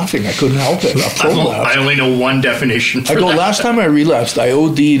started laughing. I couldn't help it. A prolapse. I only know one definition for I go, that. last time I relapsed, I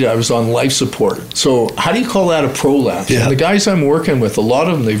OD'd, I was on life support. So how do you call that a prolapse? Yeah. And the guys I'm working with, a lot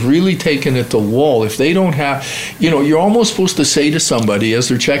of them, they've really taken it to wall. If they don't have, you're almost supposed to say to somebody as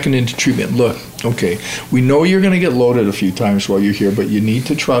they're checking into treatment, look, okay, we know you're going to get loaded a few times while you're here, but you need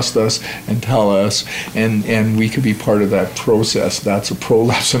to trust us and tell us, and we could be part of that process. That's a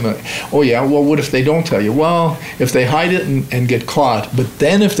prolapse. I'm like, oh yeah, well, what if they don't tell you? Well, if they hide it and get caught, but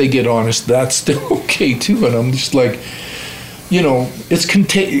then if they get honest, that's still okay too. And I'm just like, it's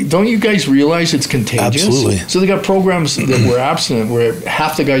contagious. Don't you guys realize it's contagious? Absolutely. So they got programs that were abstinent where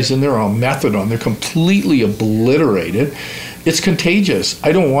half the guys in there are on methadone. They're completely obliterated. It's contagious.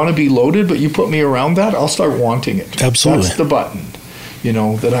 I don't want to be loaded, but you put me around that, I'll start wanting it. Absolutely. That's the button.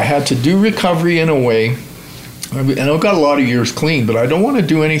 That I had to do recovery in a way. And I've got a lot of years clean, but I don't want to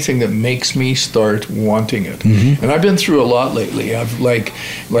do anything that makes me start wanting it. And I've been through a lot lately. I've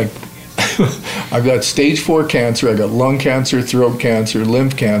I've got stage 4 cancer. I got lung cancer, throat cancer,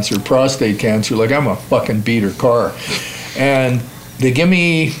 lymph cancer, prostate cancer. Like I'm a fucking beater car. And they give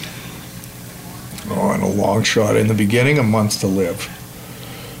me, in a long shot, in the beginning, a month to live.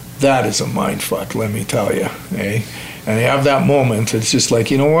 That is a mind fuck, let me tell you. Eh? And I have that moment. It's just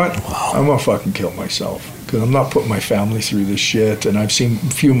like, you know what? Wow. I'm going to fucking kill myself. Because I'm not putting my family through this shit. And I've seen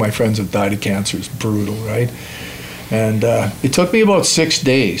a few of my friends have died of cancer. It's brutal, right? And it took me about 6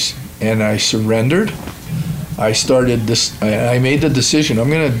 days. And I surrendered. I made the decision.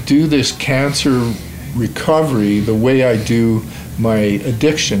 I'm going to do this cancer recovery the way I do my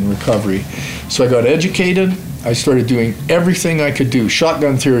addiction recovery. So I got educated. I started doing everything I could do.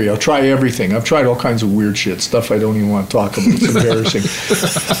 Shotgun theory. I'll try everything. I've tried all kinds of weird shit, stuff I don't even want to talk about. It's embarrassing.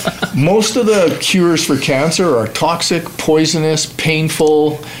 Most of the cures for cancer are toxic, poisonous,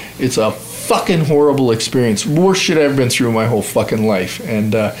 painful. It's a fucking horrible experience. Worst shit I've ever been through in my whole fucking life.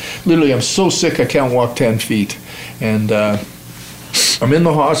 And literally, I'm so sick I can't walk 10 feet. And I'm in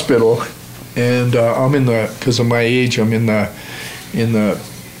the hospital, and because of my age, I'm in the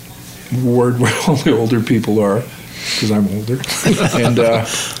ward where all the older people are, because I'm older. And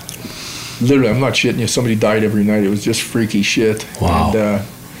literally, I'm not shitting you, somebody died every night. It was just freaky shit. Wow. And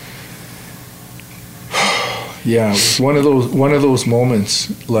yeah, it was one of those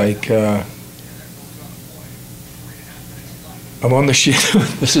moments, like I'm on the shit.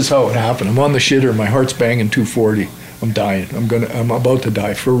 This is how it happened. I'm on the shitter, my heart's banging 240. I'm dying. I'm about to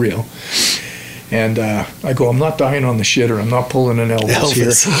die for real. And I go, I'm not dying on the shitter. I'm not pulling an Elvis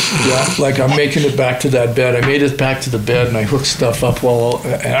here. Yeah, like I'm making it back to that bed. I made it back to the bed, and I hooked stuff up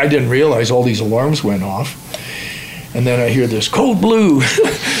and I didn't realize all these alarms went off. And then I hear this code blue.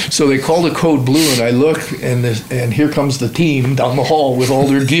 So they called it code blue, and I look, and here comes the team down the hall with all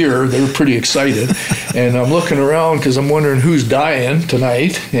their gear. They were pretty excited. And I'm looking around because I'm wondering who's dying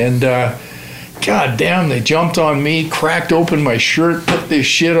tonight. And God damn, they jumped on me, cracked open my shirt, put this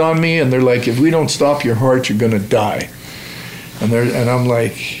shit on me, and they're like, if we don't stop your heart, you're going to die. And I'm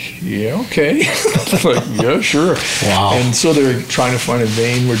like, yeah, okay. Like, yeah, sure. Wow. And so they're trying to find a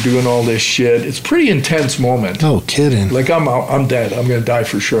vein. We're doing all this shit. It's a pretty intense moment. No kidding. Like, I'm dead. I'm going to die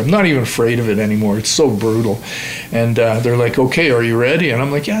for sure. I'm not even afraid of it anymore. It's so brutal. And they're like, okay, are you ready? And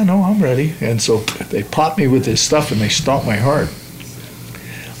I'm like, yeah, no, I'm ready. And so they pop me with this stuff, and they stop my heart.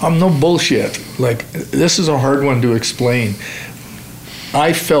 I'm no bullshit. Like, this is a hard one to explain.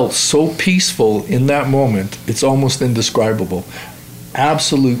 I felt so peaceful in that moment, it's almost indescribable.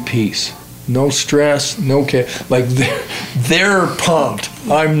 Absolute peace. No stress, no care. Like, they're pumped.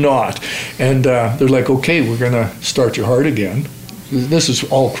 I'm not. And they're like, okay, we're going to start your heart again. This is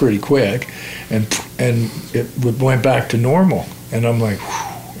all pretty quick. And it went back to normal. And I'm like,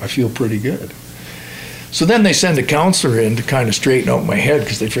 whew, I feel pretty good. So then they send a counselor in to kind of straighten out my head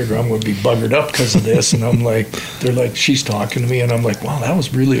because they figure I'm going to be buggered up because of this. And I'm like, they're like, she's talking to me. And I'm like, wow, that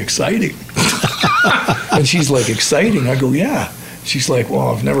was really exciting. And she's like, exciting? I go, yeah. She's like, well,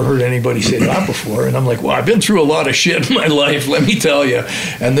 I've never heard anybody say that before. And I'm like, well, I've been through a lot of shit in my life, let me tell you.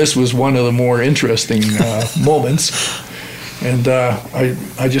 And this was one of the more interesting moments. And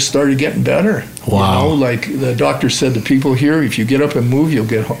I just started getting better. Wow. You know, like the doctor said to people here, if you get up and move, you'll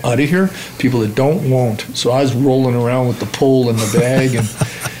get out of here. People that don't won't. So I was rolling around with the pole in the bag, and,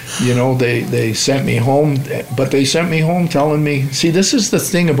 you know, they sent me home. But they sent me home telling me, see, this is the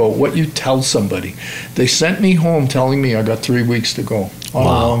thing about what you tell somebody. They sent me home telling me I got 3 weeks to go on a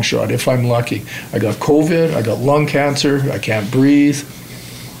long shot, if I'm lucky. I got COVID, I got lung cancer, I can't breathe.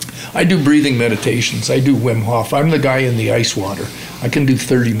 I do breathing meditations. I do Wim Hof. I'm the guy in the ice water. I can do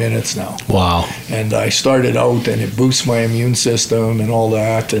 30 minutes now. Wow. And I started out, and it boosts my immune system and all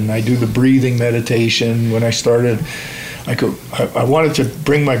that. And I do the breathing meditation. When I started, I wanted to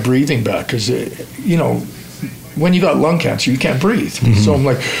bring my breathing back because, you know, when you got lung cancer, you can't breathe. Mm-hmm. So I'm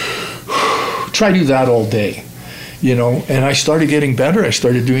like, try to do that all day. You know, and I started getting better. I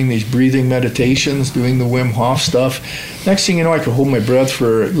started doing these breathing meditations, doing the Wim Hof stuff. Next thing you know, I could hold my breath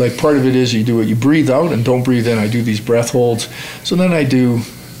for, like, part of it is you do it, you breathe out and don't breathe in. I do these breath holds. So then I do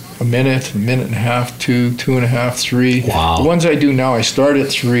a minute and a half, 2.5, 3. Wow. The ones I do now, I start at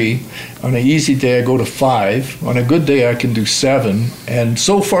 3. On an easy day, I go to 5. On a good day, I can do 7. And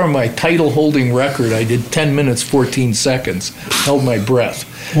so far, my title holding record, I did 10 minutes, 14 seconds, held my breath.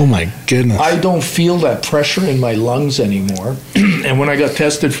 Oh my goodness. I don't feel that pressure in my lungs anymore. And when I got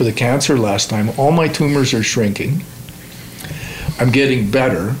tested for the cancer last time, all my tumors are shrinking. I'm getting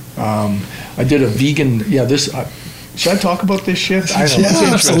better. I did a vegan, should I talk about this shit? I don't know.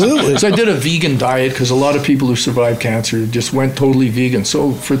 Yeah, absolutely. So I did a vegan diet because a lot of people who survived cancer just went totally vegan.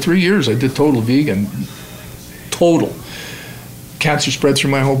 So for 3 years, I did total vegan. Total. Cancer spread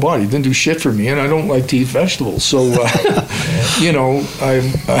through my whole body. It didn't do shit for me, and I don't like to eat vegetables. So, you know,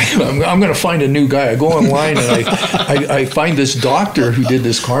 I'm going to find a new guy. I go online and I find this doctor who did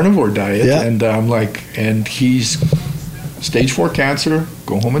this carnivore diet, and I'm like, and he's stage 4 cancer,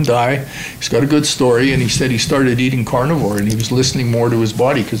 go home and die. He's got a good story, and he said he started eating carnivore, and he was listening more to his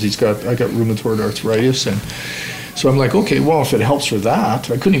body because I got rheumatoid arthritis, and so I'm like, okay, well, if it helps for that,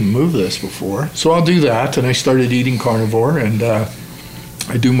 I couldn't even move this before, so I'll do that. And I started eating carnivore, and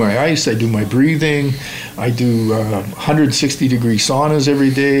I do my ice, I do my breathing, I do 160-degree saunas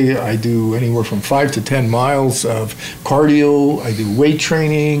every day, I do anywhere from 5 to 10 miles of cardio, I do weight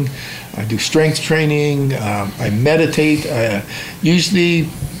training, I do strength training, I meditate, usually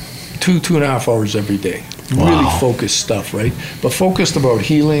 2.5 hours every day. Wow. Really focused stuff, right? But focused about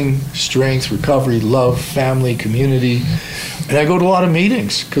healing, strength, recovery, love, family, community. And I go to a lot of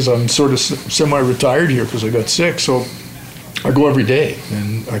meetings because I'm sort of semi-retired here because I got sick. So I go every day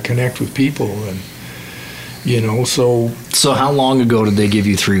and I connect with people, and, you know, so. So how long ago did they give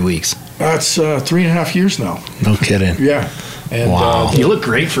you 3 weeks? That's 3.5 years now. No kidding. Yeah. And, wow. You look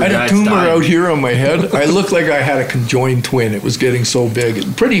great for I a had guy's a tumor time. out here on my head. I looked like I had a conjoined twin. It was getting so big.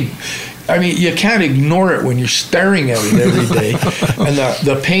 I mean, you can't ignore it when you're staring at it every day. And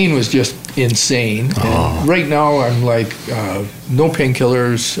the pain was just insane. And right now, I'm like, no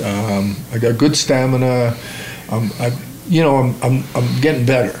painkillers. I got good stamina. I'm getting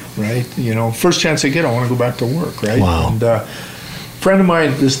better, right? You know, first chance I get, I want to go back to work, right? Wow. And a friend of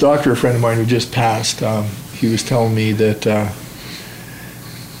mine who just passed, he was telling me that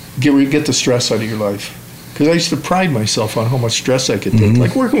get the stress out of your life. because I used to pride myself on how much stress I could take.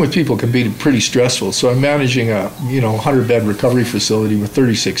 Like working with people can be pretty stressful. So I'm managing a 100-bed recovery facility with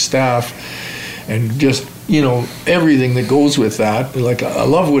 36 staff, and just everything that goes with that. Like I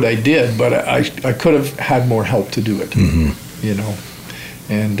love what I did, but I could have had more help to do it.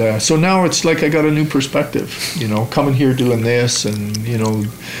 And so now it's like I got a new perspective. Coming here doing this, and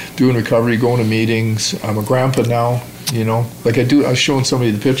doing recovery, going to meetings. I'm a grandpa now. Like I was showing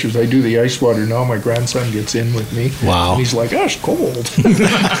somebody the pictures. I do the ice water now. My grandson gets in with me. Wow. And he's like, "Oh, it's cold." He's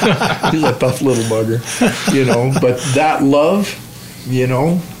a tough little bugger, But that love,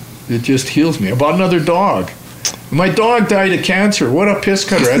 it just heals me. I bought another dog. My dog died of cancer. What a piss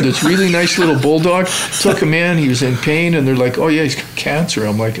cutter. I had this really nice little bulldog. Took him in. He was in pain, and they're like, "Oh yeah, he's got cancer."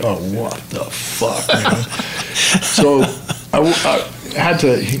 I'm like, "Oh, what the fuck, man?" So I had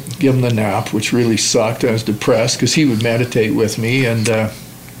to give him the nap, which really sucked. I was depressed because he would meditate with me, and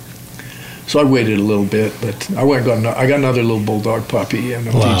so I waited a little bit. But I got another little bulldog puppy, and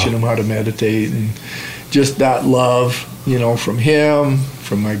I'm teaching him how to meditate, and just that love, from him,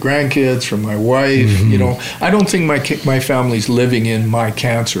 from my grandkids, from my wife. I don't think my family's living in my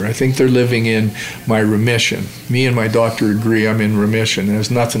cancer. I think they're living in my remission. Me and my doctor agree I'm in remission. It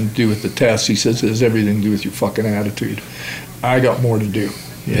has nothing to do with the test. He says it has everything to do with your fucking attitude. I got more to do.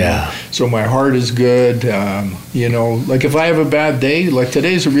 Yeah. So my heart is good. Like if I have a bad day, like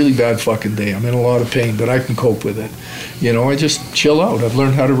today's a really bad fucking day. I'm in a lot of pain, but I can cope with it. I just chill out. I've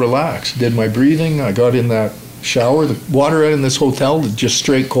learned how to relax. Did my breathing. I got in that shower. The water out in this hotel, just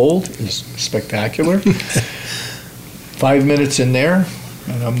straight cold, is spectacular. 5 minutes in there,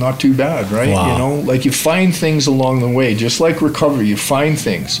 and I'm not too bad, right? Wow. Like you find things along the way, just like recovery, you find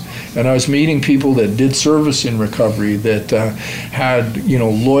things. And I was meeting people that did service in recovery, that had,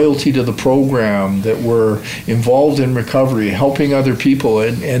 loyalty to the program, that were involved in recovery, helping other people,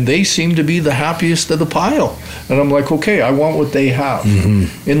 and they seem to be the happiest of the pile. And I'm like, okay, I want what they have.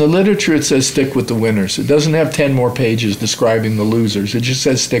 In the literature, it says stick with the winners. It doesn't have 10 more pages describing the losers. It just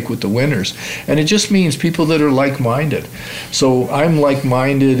says stick with the winners. And it just means people that are like-minded. So I'm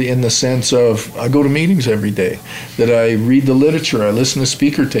like-minded in the sense of I go to meetings every day, that I read the literature, I listen to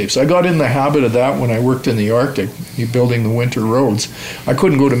speaker tapes. I got in the habit of that when I worked in the Arctic, building the winter roads. I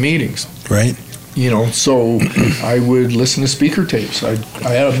couldn't go to meetings. Right. So I would listen to speaker tapes. I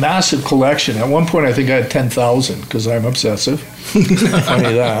had a massive collection. At one point, I think I had 10,000 because I'm obsessive.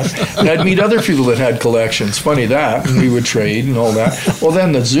 Funny that. And I'd meet other people that had collections. Funny that. And we would trade and all that. Well,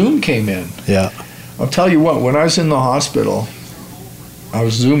 then the Zoom came in. Yeah. I'll tell you what, when I was in the hospital, I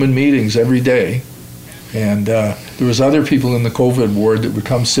was Zooming meetings every day. And there was other people in the COVID ward that would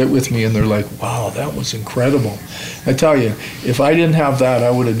come sit with me, and they're like, wow, that was incredible. I tell you, if I didn't have that, I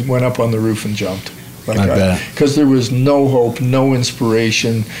would have went up on the roof and jumped. Because there was no hope, no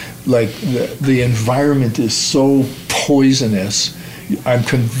inspiration. Like the environment is so poisonous. I'm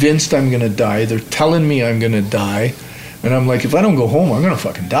convinced I'm going to die. They're telling me I'm going to die. And I'm like, if I don't go home, I'm going to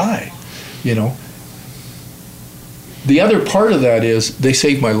fucking die. The other part of that is they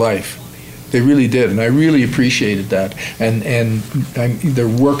saved my life. They really did, and I really appreciated that. And they're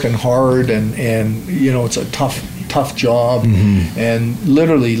working hard, and it's a tough job. And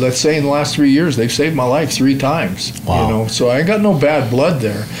literally, let's say in the last 3 years, they've saved my life 3 times. Wow. So I got no bad blood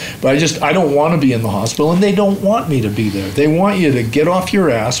there. But I don't want to be in the hospital, and they don't want me to be there. They want you to get off your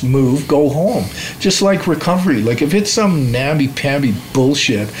ass, move, go home. Just like recovery. Like if it's some namby-pamby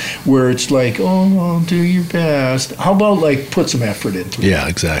bullshit where it's like, oh, do your best. How about like put some effort into it? Yeah,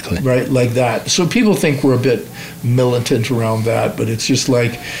 exactly. Right, like that. So people think we're a bit militant around that, but it's just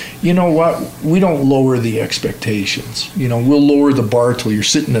like, you know what? We don't lower the expectations. We'll lower the bar till you're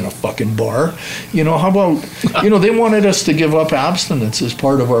sitting in a fucking bar. How about, they wanted us to give up abstinence as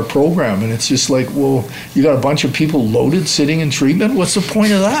part of our program, and it's just like, well, you got a bunch of people loaded sitting in treatment? What's the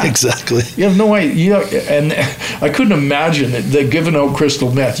point of that? Exactly. You have no idea. And I couldn't imagine that they're giving out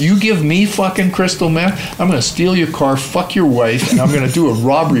crystal meth. You give me fucking crystal meth, I'm going to steal your car, fuck your wife, and I'm going to do a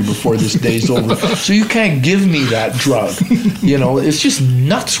robbery before this day's over. So you can't give me that drug. It's just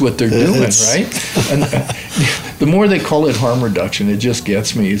nuts what they're doing, right? And the more they call it harm reduction, it just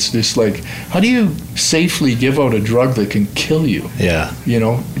gets me. It's just like, how do you safely give out a drug that can kill you? Yeah.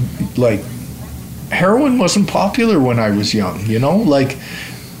 Like heroin wasn't popular when I was young, like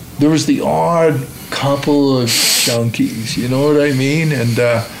there was the odd couple of junkies, you know what I mean? And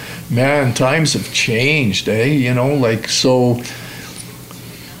man, times have changed, so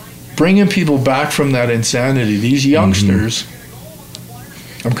bringing people back from that insanity, these youngsters,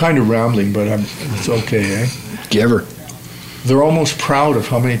 I'm kind of rambling, but it's okay, Giver. They're almost proud of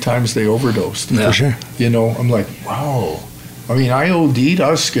how many times they overdosed. Yeah. For sure. I'm like, wow, I mean, I OD'd.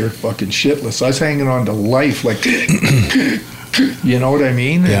 I was scared fucking shitless. I was hanging on to life like, you know what I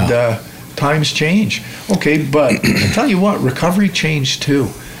mean? Yeah. And times change. Okay, but I tell you what, recovery changed too.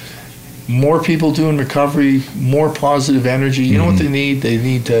 More people doing recovery, more positive energy. You know what they need? They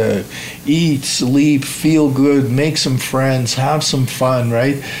need to eat, sleep, feel good, make some friends, have some fun,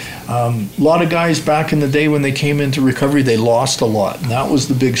 right? A lot of guys back in the day when they came into recovery, they lost a lot. And that was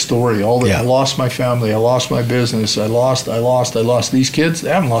the big story. I lost my family, I lost my business, I lost. These kids,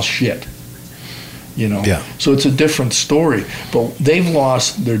 they haven't lost shit. You know? Yeah. So it's a different story. But they've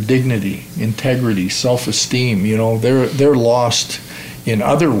lost their dignity, integrity, self-esteem. You know, they're lost in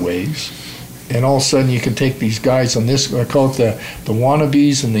other ways. And all of a sudden you can take these guys on this, I call it the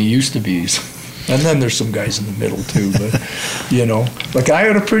wannabes and the used-to-bes. And then there's some guys in the middle too, but you know, like I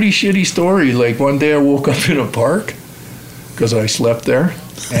had a pretty shitty story. Like one day I woke up in a park because I slept there,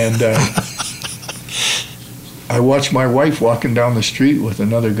 and I watched my wife walking down the street with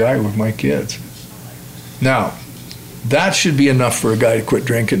another guy with my kids. Now, that should be enough for a guy to quit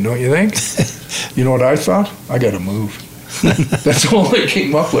drinking, don't you think? You know what I thought? I got to move. That's all I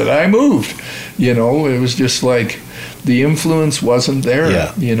came up with. I moved. You know, it was just like the influence wasn't there.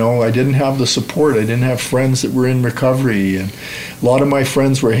 Yeah. You know, I didn't have the support. I didn't have friends that were in recovery. And a lot of my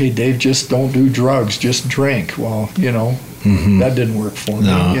friends were, hey, Dave, just don't do drugs, just drink. Well, you know, that didn't work for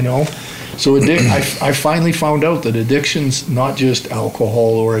me, you know. So I finally found out that addiction's not just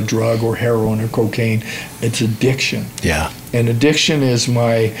alcohol or a drug or heroin or cocaine. It's addiction. Yeah. And addiction is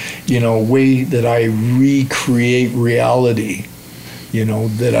my, you know, way that I recreate reality. You know,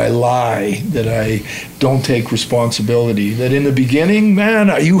 that I lie, that I don't take responsibility. That in the beginning,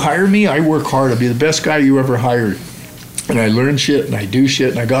 man, you hire me, I work hard. I'll be the best guy you ever hired. And I learn shit and I do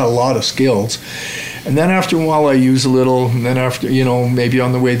shit and I got a lot of skills. And then after a while I use a little, and then after, you know, maybe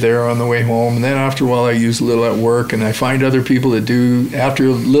on the way there, on the way home, and then after a while I use a little at work, and I find other people that do, after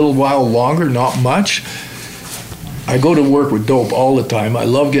a little while longer, not much. I go to work with dope all the time. I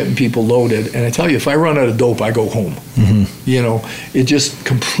love getting people loaded. And I tell you, if I run out of dope, I go home. You know, it just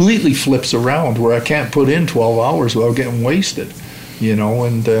completely flips around where I can't put in 12 hours without getting wasted. You know,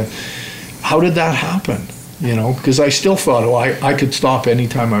 and how did that happen? You know, because I still thought, oh, I could stop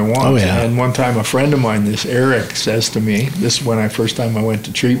anytime I want. Oh, yeah. And one time a friend of mine, this Eric, says to me, this is when first time I went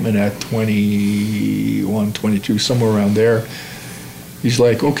to treatment at 21, 22, somewhere around there. He's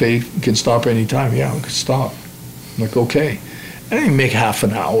like, okay, you can stop anytime. Yeah, I can stop. I'm like, okay. I didn't make half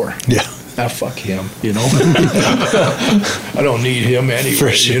an hour. Yeah. Ah, fuck him, you know. I don't need him anyway,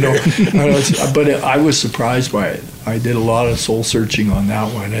 For sure. you know. But I was surprised by it. I did a lot of soul searching on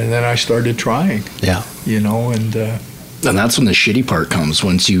that one, and then I started trying. Yeah. You know, and that's when the shitty part comes,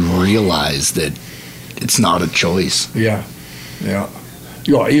 once you realize that it's not a choice. yeah.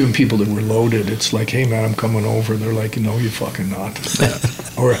 You know, even people that were loaded, it's like, hey man, I'm coming over. They're like, no, you're fucking not.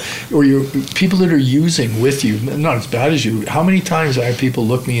 or you people that are using with you, not as bad as you. How many times I have people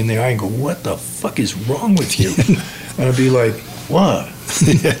look me in the eye and go, what the fuck is wrong with you? And I'd be like, what?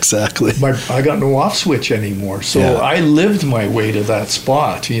 Exactly. I got no off switch anymore. So Yeah. I lived my way to that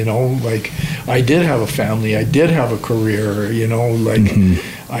spot, you know, like I did have a family, I did have a career, you know, like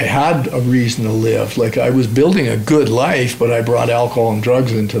I had a reason to live. Like I was building a good life, but I brought alcohol and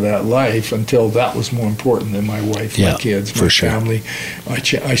drugs into that life until that was more important than my wife, my kids, my family.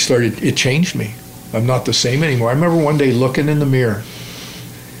 It changed me. I'm not the same anymore. I remember one day looking in the mirror,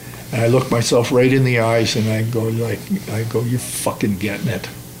 and I looked myself right in the eyes, and I go, you're fucking getting it.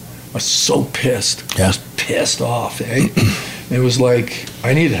 I was so pissed. Yeah. I was pissed off, eh? And it was like,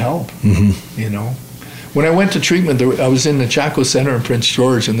 I needed help, you know. When I went to treatment, I was in the Chaco Center in Prince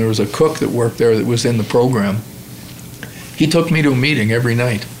George, and there was a cook that worked there that was in the program. He took me to a meeting every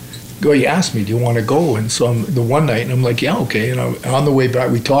night. He asked me, do you want to go? And so the one night, and I'm like, yeah, okay. And on the way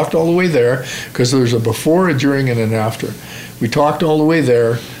back, we talked all the way there, because there's a before, a during, and an after. We talked all the way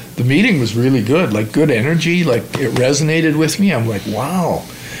there. The meeting was really good, like good energy, like it resonated with me. I'm like, wow.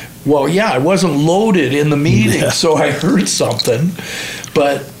 Well, yeah, I wasn't loaded in the meeting, so I heard something.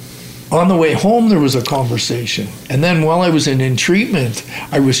 But on the way home, there was a conversation. And then while I was in treatment,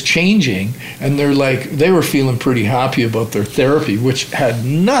 I was changing, and they were feeling pretty happy about their therapy, which had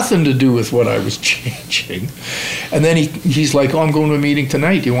nothing to do with what I was changing. And then he's like, oh, I'm going to a meeting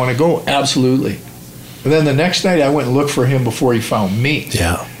tonight. Do you want to go? Absolutely. And then the next night, I went and looked for him before he found me.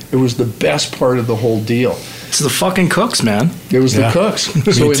 Yeah. It was the best part of the whole deal. It's the fucking cooks, man. It was the cooks.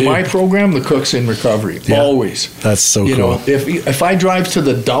 So in too. my program, the cook's in recovery, always. That's so you cool. know, if I drive to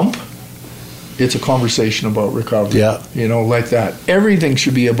the dump, it's a conversation about recovery. Yeah. You know, like that. Everything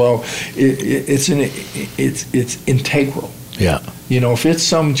should be about it's integral. Yeah. If it's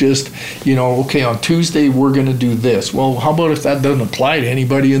some just, okay, on Tuesday we're going to do this. Well, how about if that doesn't apply to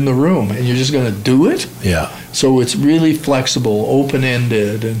anybody in the room and you're just going to do it? Yeah. So it's really flexible,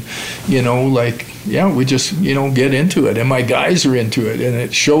 open-ended, and, we just, get into it. And my guys are into it, and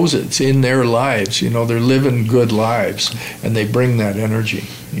it shows it's in their lives. They're living good lives, and they bring that energy,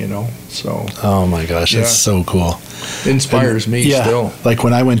 so. Oh, my gosh, that's so cool. Inspires me still. Like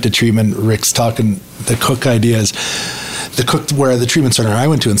when I went to treatment, Rick's talking the cook ideas. The cook, where the treatment center I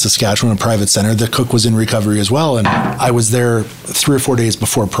went to in Saskatchewan, a private center, the cook was in recovery as well. And I was there 3 or 4 days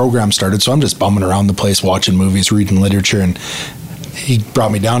before program started. So I'm just bumming around the place, watching movies, reading literature. And he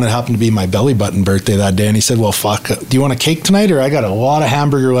brought me down. It happened to be my belly button birthday that day. And he said, well, fuck, do you want a cake tonight? Or I got a lot of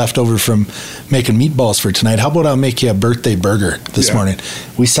hamburger left over from making meatballs for tonight. How about I'll make you a birthday burger this morning?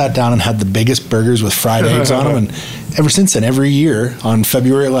 We sat down and had the biggest burgers with fried eggs on them. And ever since then, every year on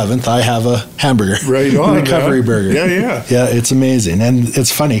February 11th, I have a hamburger. Right on. Recovery burger. Yeah. Yeah, it's amazing. And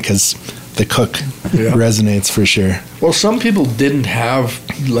it's funny because the cook resonates for sure. Well, some people didn't have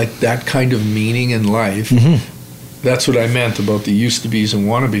like that kind of meaning in life. Mm-hmm. That's what I meant about the used to be's and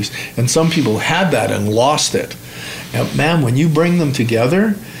wannabes. And some people had that and lost it. And man, when you bring them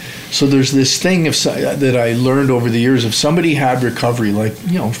together, so there's this thing that I learned over the years. If somebody had recovery,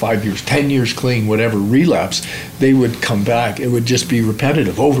 5 years, 10 years clean, whatever, relapse, they would come back. It would just be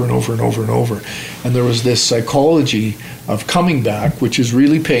repetitive over and over and over and over. And there was this psychology of coming back, which is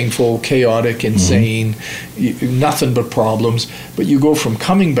really painful, chaotic, insane, nothing but problems. But you go from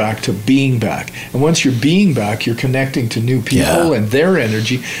coming back to being back. And once you're being back, you're connecting to new people and their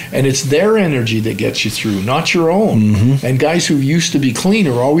energy. And it's their energy that gets you through, not your own. Mm-hmm. And guys who used to be clean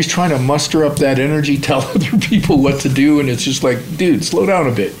are always trying to muster up that energy, tell other people what to do. And it's just like, dude, slow down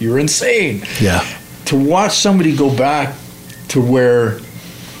a bit. You're insane. Yeah. To watch somebody go back to where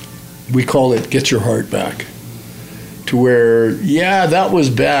we call it get your heart back. To where, that was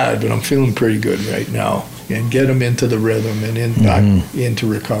bad, but I'm feeling pretty good right now. And get them into the rhythm and back into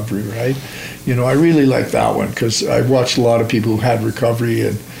recovery, right? I really like that one because I watched a lot of people who had recovery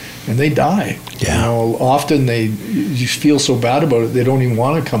and they die. Yeah. Often you feel so bad about it, they don't even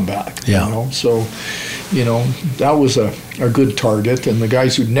want to come back. Yeah. So, that was a good target. And the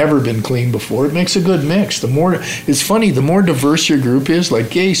guys who'd never been clean before, it makes a good mix. It's funny, the more diverse your group is, like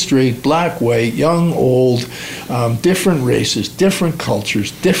gay, straight, black, white, young, old, different races, different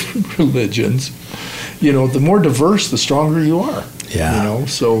cultures, different religions, the more diverse, the stronger you are. Yeah.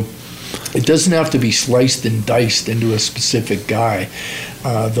 So it doesn't have to be sliced and diced into a specific guy.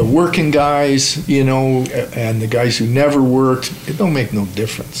 The working guys, and the guys who never worked, it don't make no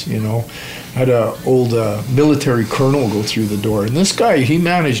difference, I had an old military colonel go through the door, and this guy, he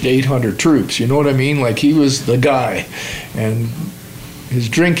managed 800 troops, you know what I mean? Like, he was the guy, and his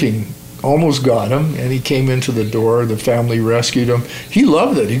drinking almost got him, and he came into the door, the family rescued him. He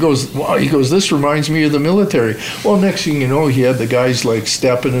loved it. He goes, wow, this reminds me of the military. Well, next thing you know, he had the guys like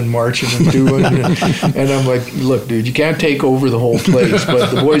stepping and marching and doing, and I'm like, look, dude, you can't take over the whole place,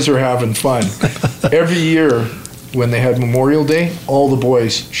 but the boys are having fun. Every year, when they had Memorial Day, all the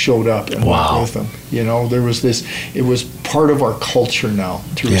boys showed up and went with them. There was this, it was part of our culture now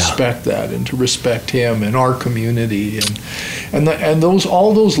to respect that and to respect him and our community. And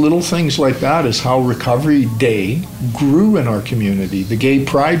all those little things like that is how Recovery Day grew in our community. The Gay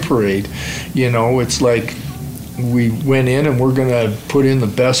Pride Parade, it's like, we went in and we're going to put in the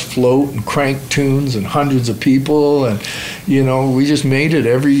best float and crank tunes and hundreds of people, and we just made it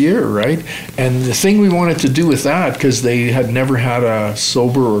every year, right? And the thing we wanted to do with that, because they had never had a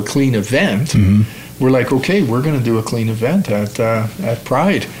sober or clean event, we're like, okay, we're going to do a clean event at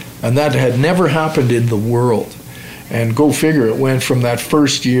Pride, and that had never happened in the world. And go figure, it went from that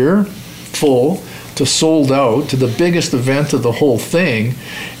first year full to sold out to the biggest event of the whole thing,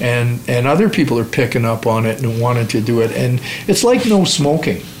 and other people are picking up on it and wanted to do it. And it's like no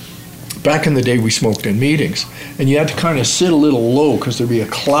smoking. Back in the day, we smoked in meetings, and you had to kind of sit a little low because there'd be a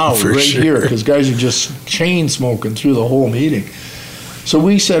cloud here because guys are just chain smoking through the whole meeting. So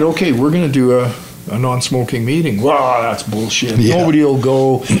we said, okay, we're going to do a non-smoking meeting. Wow, that's bullshit. Nobody will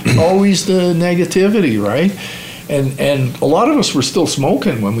go. Always the negativity, right? And a lot of us were still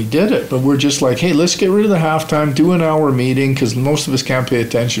smoking when we did it, but we're just like, hey, let's get rid of the halftime, do an hour meeting, because most of us can't pay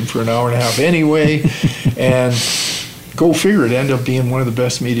attention for an hour and a half anyway, and go figure, it ended up being one of the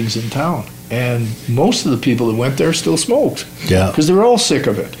best meetings in town. And most of the people that went there still smoked. Yeah. Because they were all sick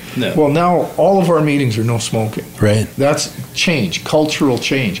of it. No. Well, now all of our meetings are no smoking. Right. That's change, cultural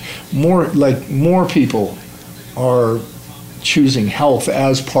change. More people are choosing health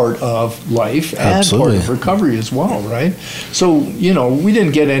as part of life and part of recovery as well, right? So, we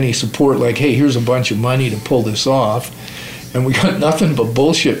didn't get any support like, hey, here's a bunch of money to pull this off. And we got nothing but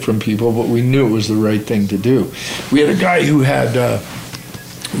bullshit from people, but we knew it was the right thing to do. We had a guy who had a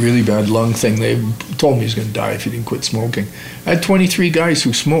really bad lung thing. They told me he was going to die if he didn't quit smoking. I had 23 guys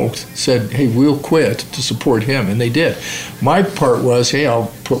who smoked, said, hey, we'll quit to support him, and they did. My part was, hey, I'll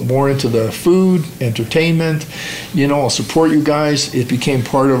put more into the food, entertainment, I'll support you guys. It became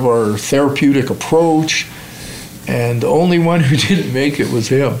part of our therapeutic approach, and the only one who didn't make it was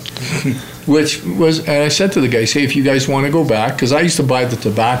him. Which was, and I said to the guys, hey, if you guys want to go back, because I used to buy the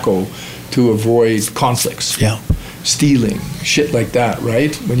tobacco to avoid conflicts. Yeah. Stealing, shit like that,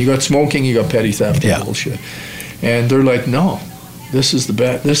 right? When you got smoking, you got petty theft and bullshit. And they're like, no, this is the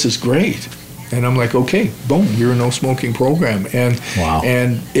best, this is great. And I'm like, okay, boom, you're a no smoking program. And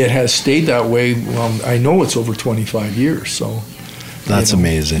and it has stayed that way. Well, I know it's over 25 years, so. That's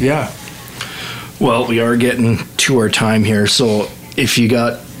amazing. Yeah. Well, we are getting to our time here, so if you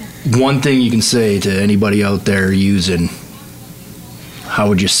got one thing you can say to anybody out there using, how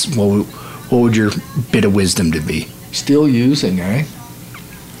would you, what would your bit of wisdom to be? Still using, eh?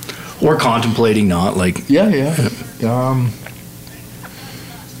 Or contemplating not, like... Yeah.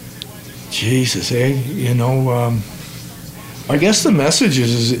 Jesus, eh? I guess the message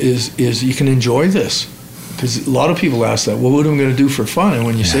is you can enjoy this. Because a lot of people ask that, well, what am I going to do for fun? And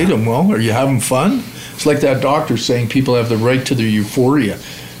when you say to them, well, are you having fun? It's like that doctor saying people have the right to their euphoria.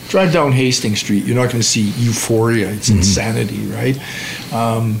 Drive down Hastings Street, you're not going to see euphoria. It's insanity, right?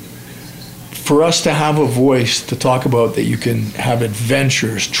 For us to have a voice to talk about that you can have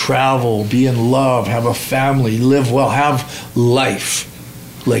adventures, travel, be in love, have a family, live well, have life,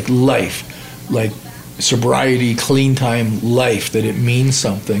 like sobriety, clean time, life, that it means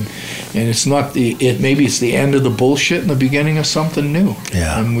something. And it's not maybe it's the end of the bullshit and the beginning of something new.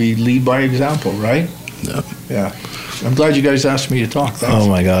 Yeah. And we lead by example, right? Yeah. I'm glad you guys asked me to talk. Thanks. Oh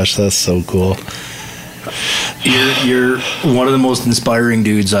my gosh, that's so cool. You're one of the most inspiring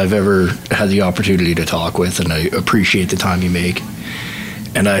dudes I've ever had the opportunity to talk with, and I appreciate the time you make.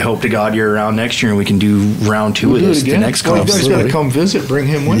 And I hope to God you're around next year and we can do round 2 of this, the next conference. You guys got to come visit, bring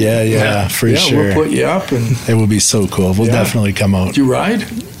him with. Yeah, for sure. We'll put you up. And it will be so cool. We'll definitely come out. Do you ride?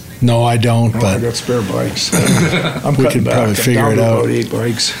 No, I don't. But I got spare bikes. We could probably figure it out. About 8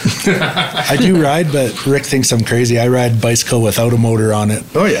 bikes. I do ride, but Rick thinks I'm crazy. I ride bicycle without a motor on it.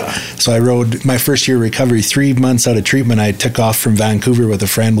 Oh yeah. So I rode my first year of recovery. 3 months out of treatment, I took off from Vancouver with a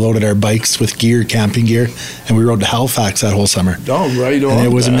friend, loaded our bikes with gear, camping gear, and we rode to Halifax that whole summer. Oh, right on. And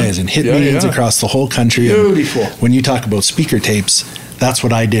it was amazing. Hit meetings across the whole country. Beautiful. When you talk about speaker tapes, that's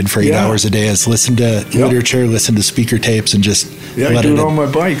what I did for 8 hours a day, is listen to literature, listen to speaker tapes, and just I do it on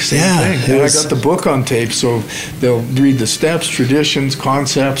my bike, same thing. And I got the book on tape, so they'll read the steps, traditions,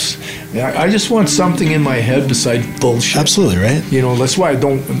 concepts. I just want something in my head besides bullshit. Absolutely, right? That's why I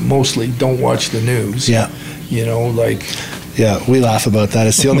mostly don't watch the news. Yeah. Yeah, we laugh about that.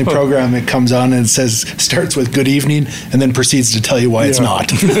 It's the only program it comes on and starts with good evening and then proceeds to tell you why it's not.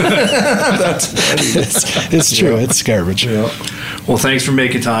 That's funny. It's true. It's garbage. Yeah. Well, thanks for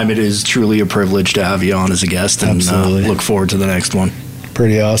making time. It is truly a privilege to have you on as a guest, and look forward to the next one.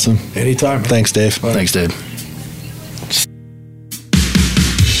 Pretty awesome. Anytime. Thanks, Dave. Bye. Thanks, Dave.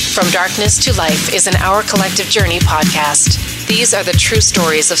 From Darkness to Life is an Our Collective Journey podcast. These are the true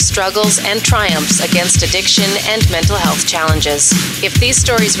stories of struggles and triumphs against addiction and mental health challenges. If these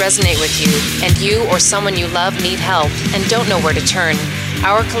stories resonate with you, and you or someone you love need help and don't know where to turn,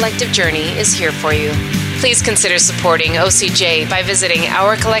 Our Collective Journey is here for you. Please consider supporting OCJ by visiting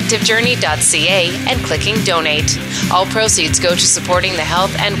ourcollectivejourney.ca and clicking donate. All proceeds go to supporting the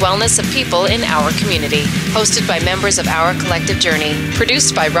health and wellness of people in our community. Hosted by members of Our Collective Journey.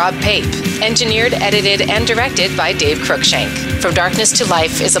 Produced by Rob Pape. Engineered, edited, and directed by Dave Cruikshank. From Darkness to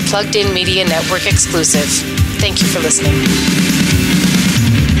Life is a Plugged In Media Network exclusive. Thank you for listening.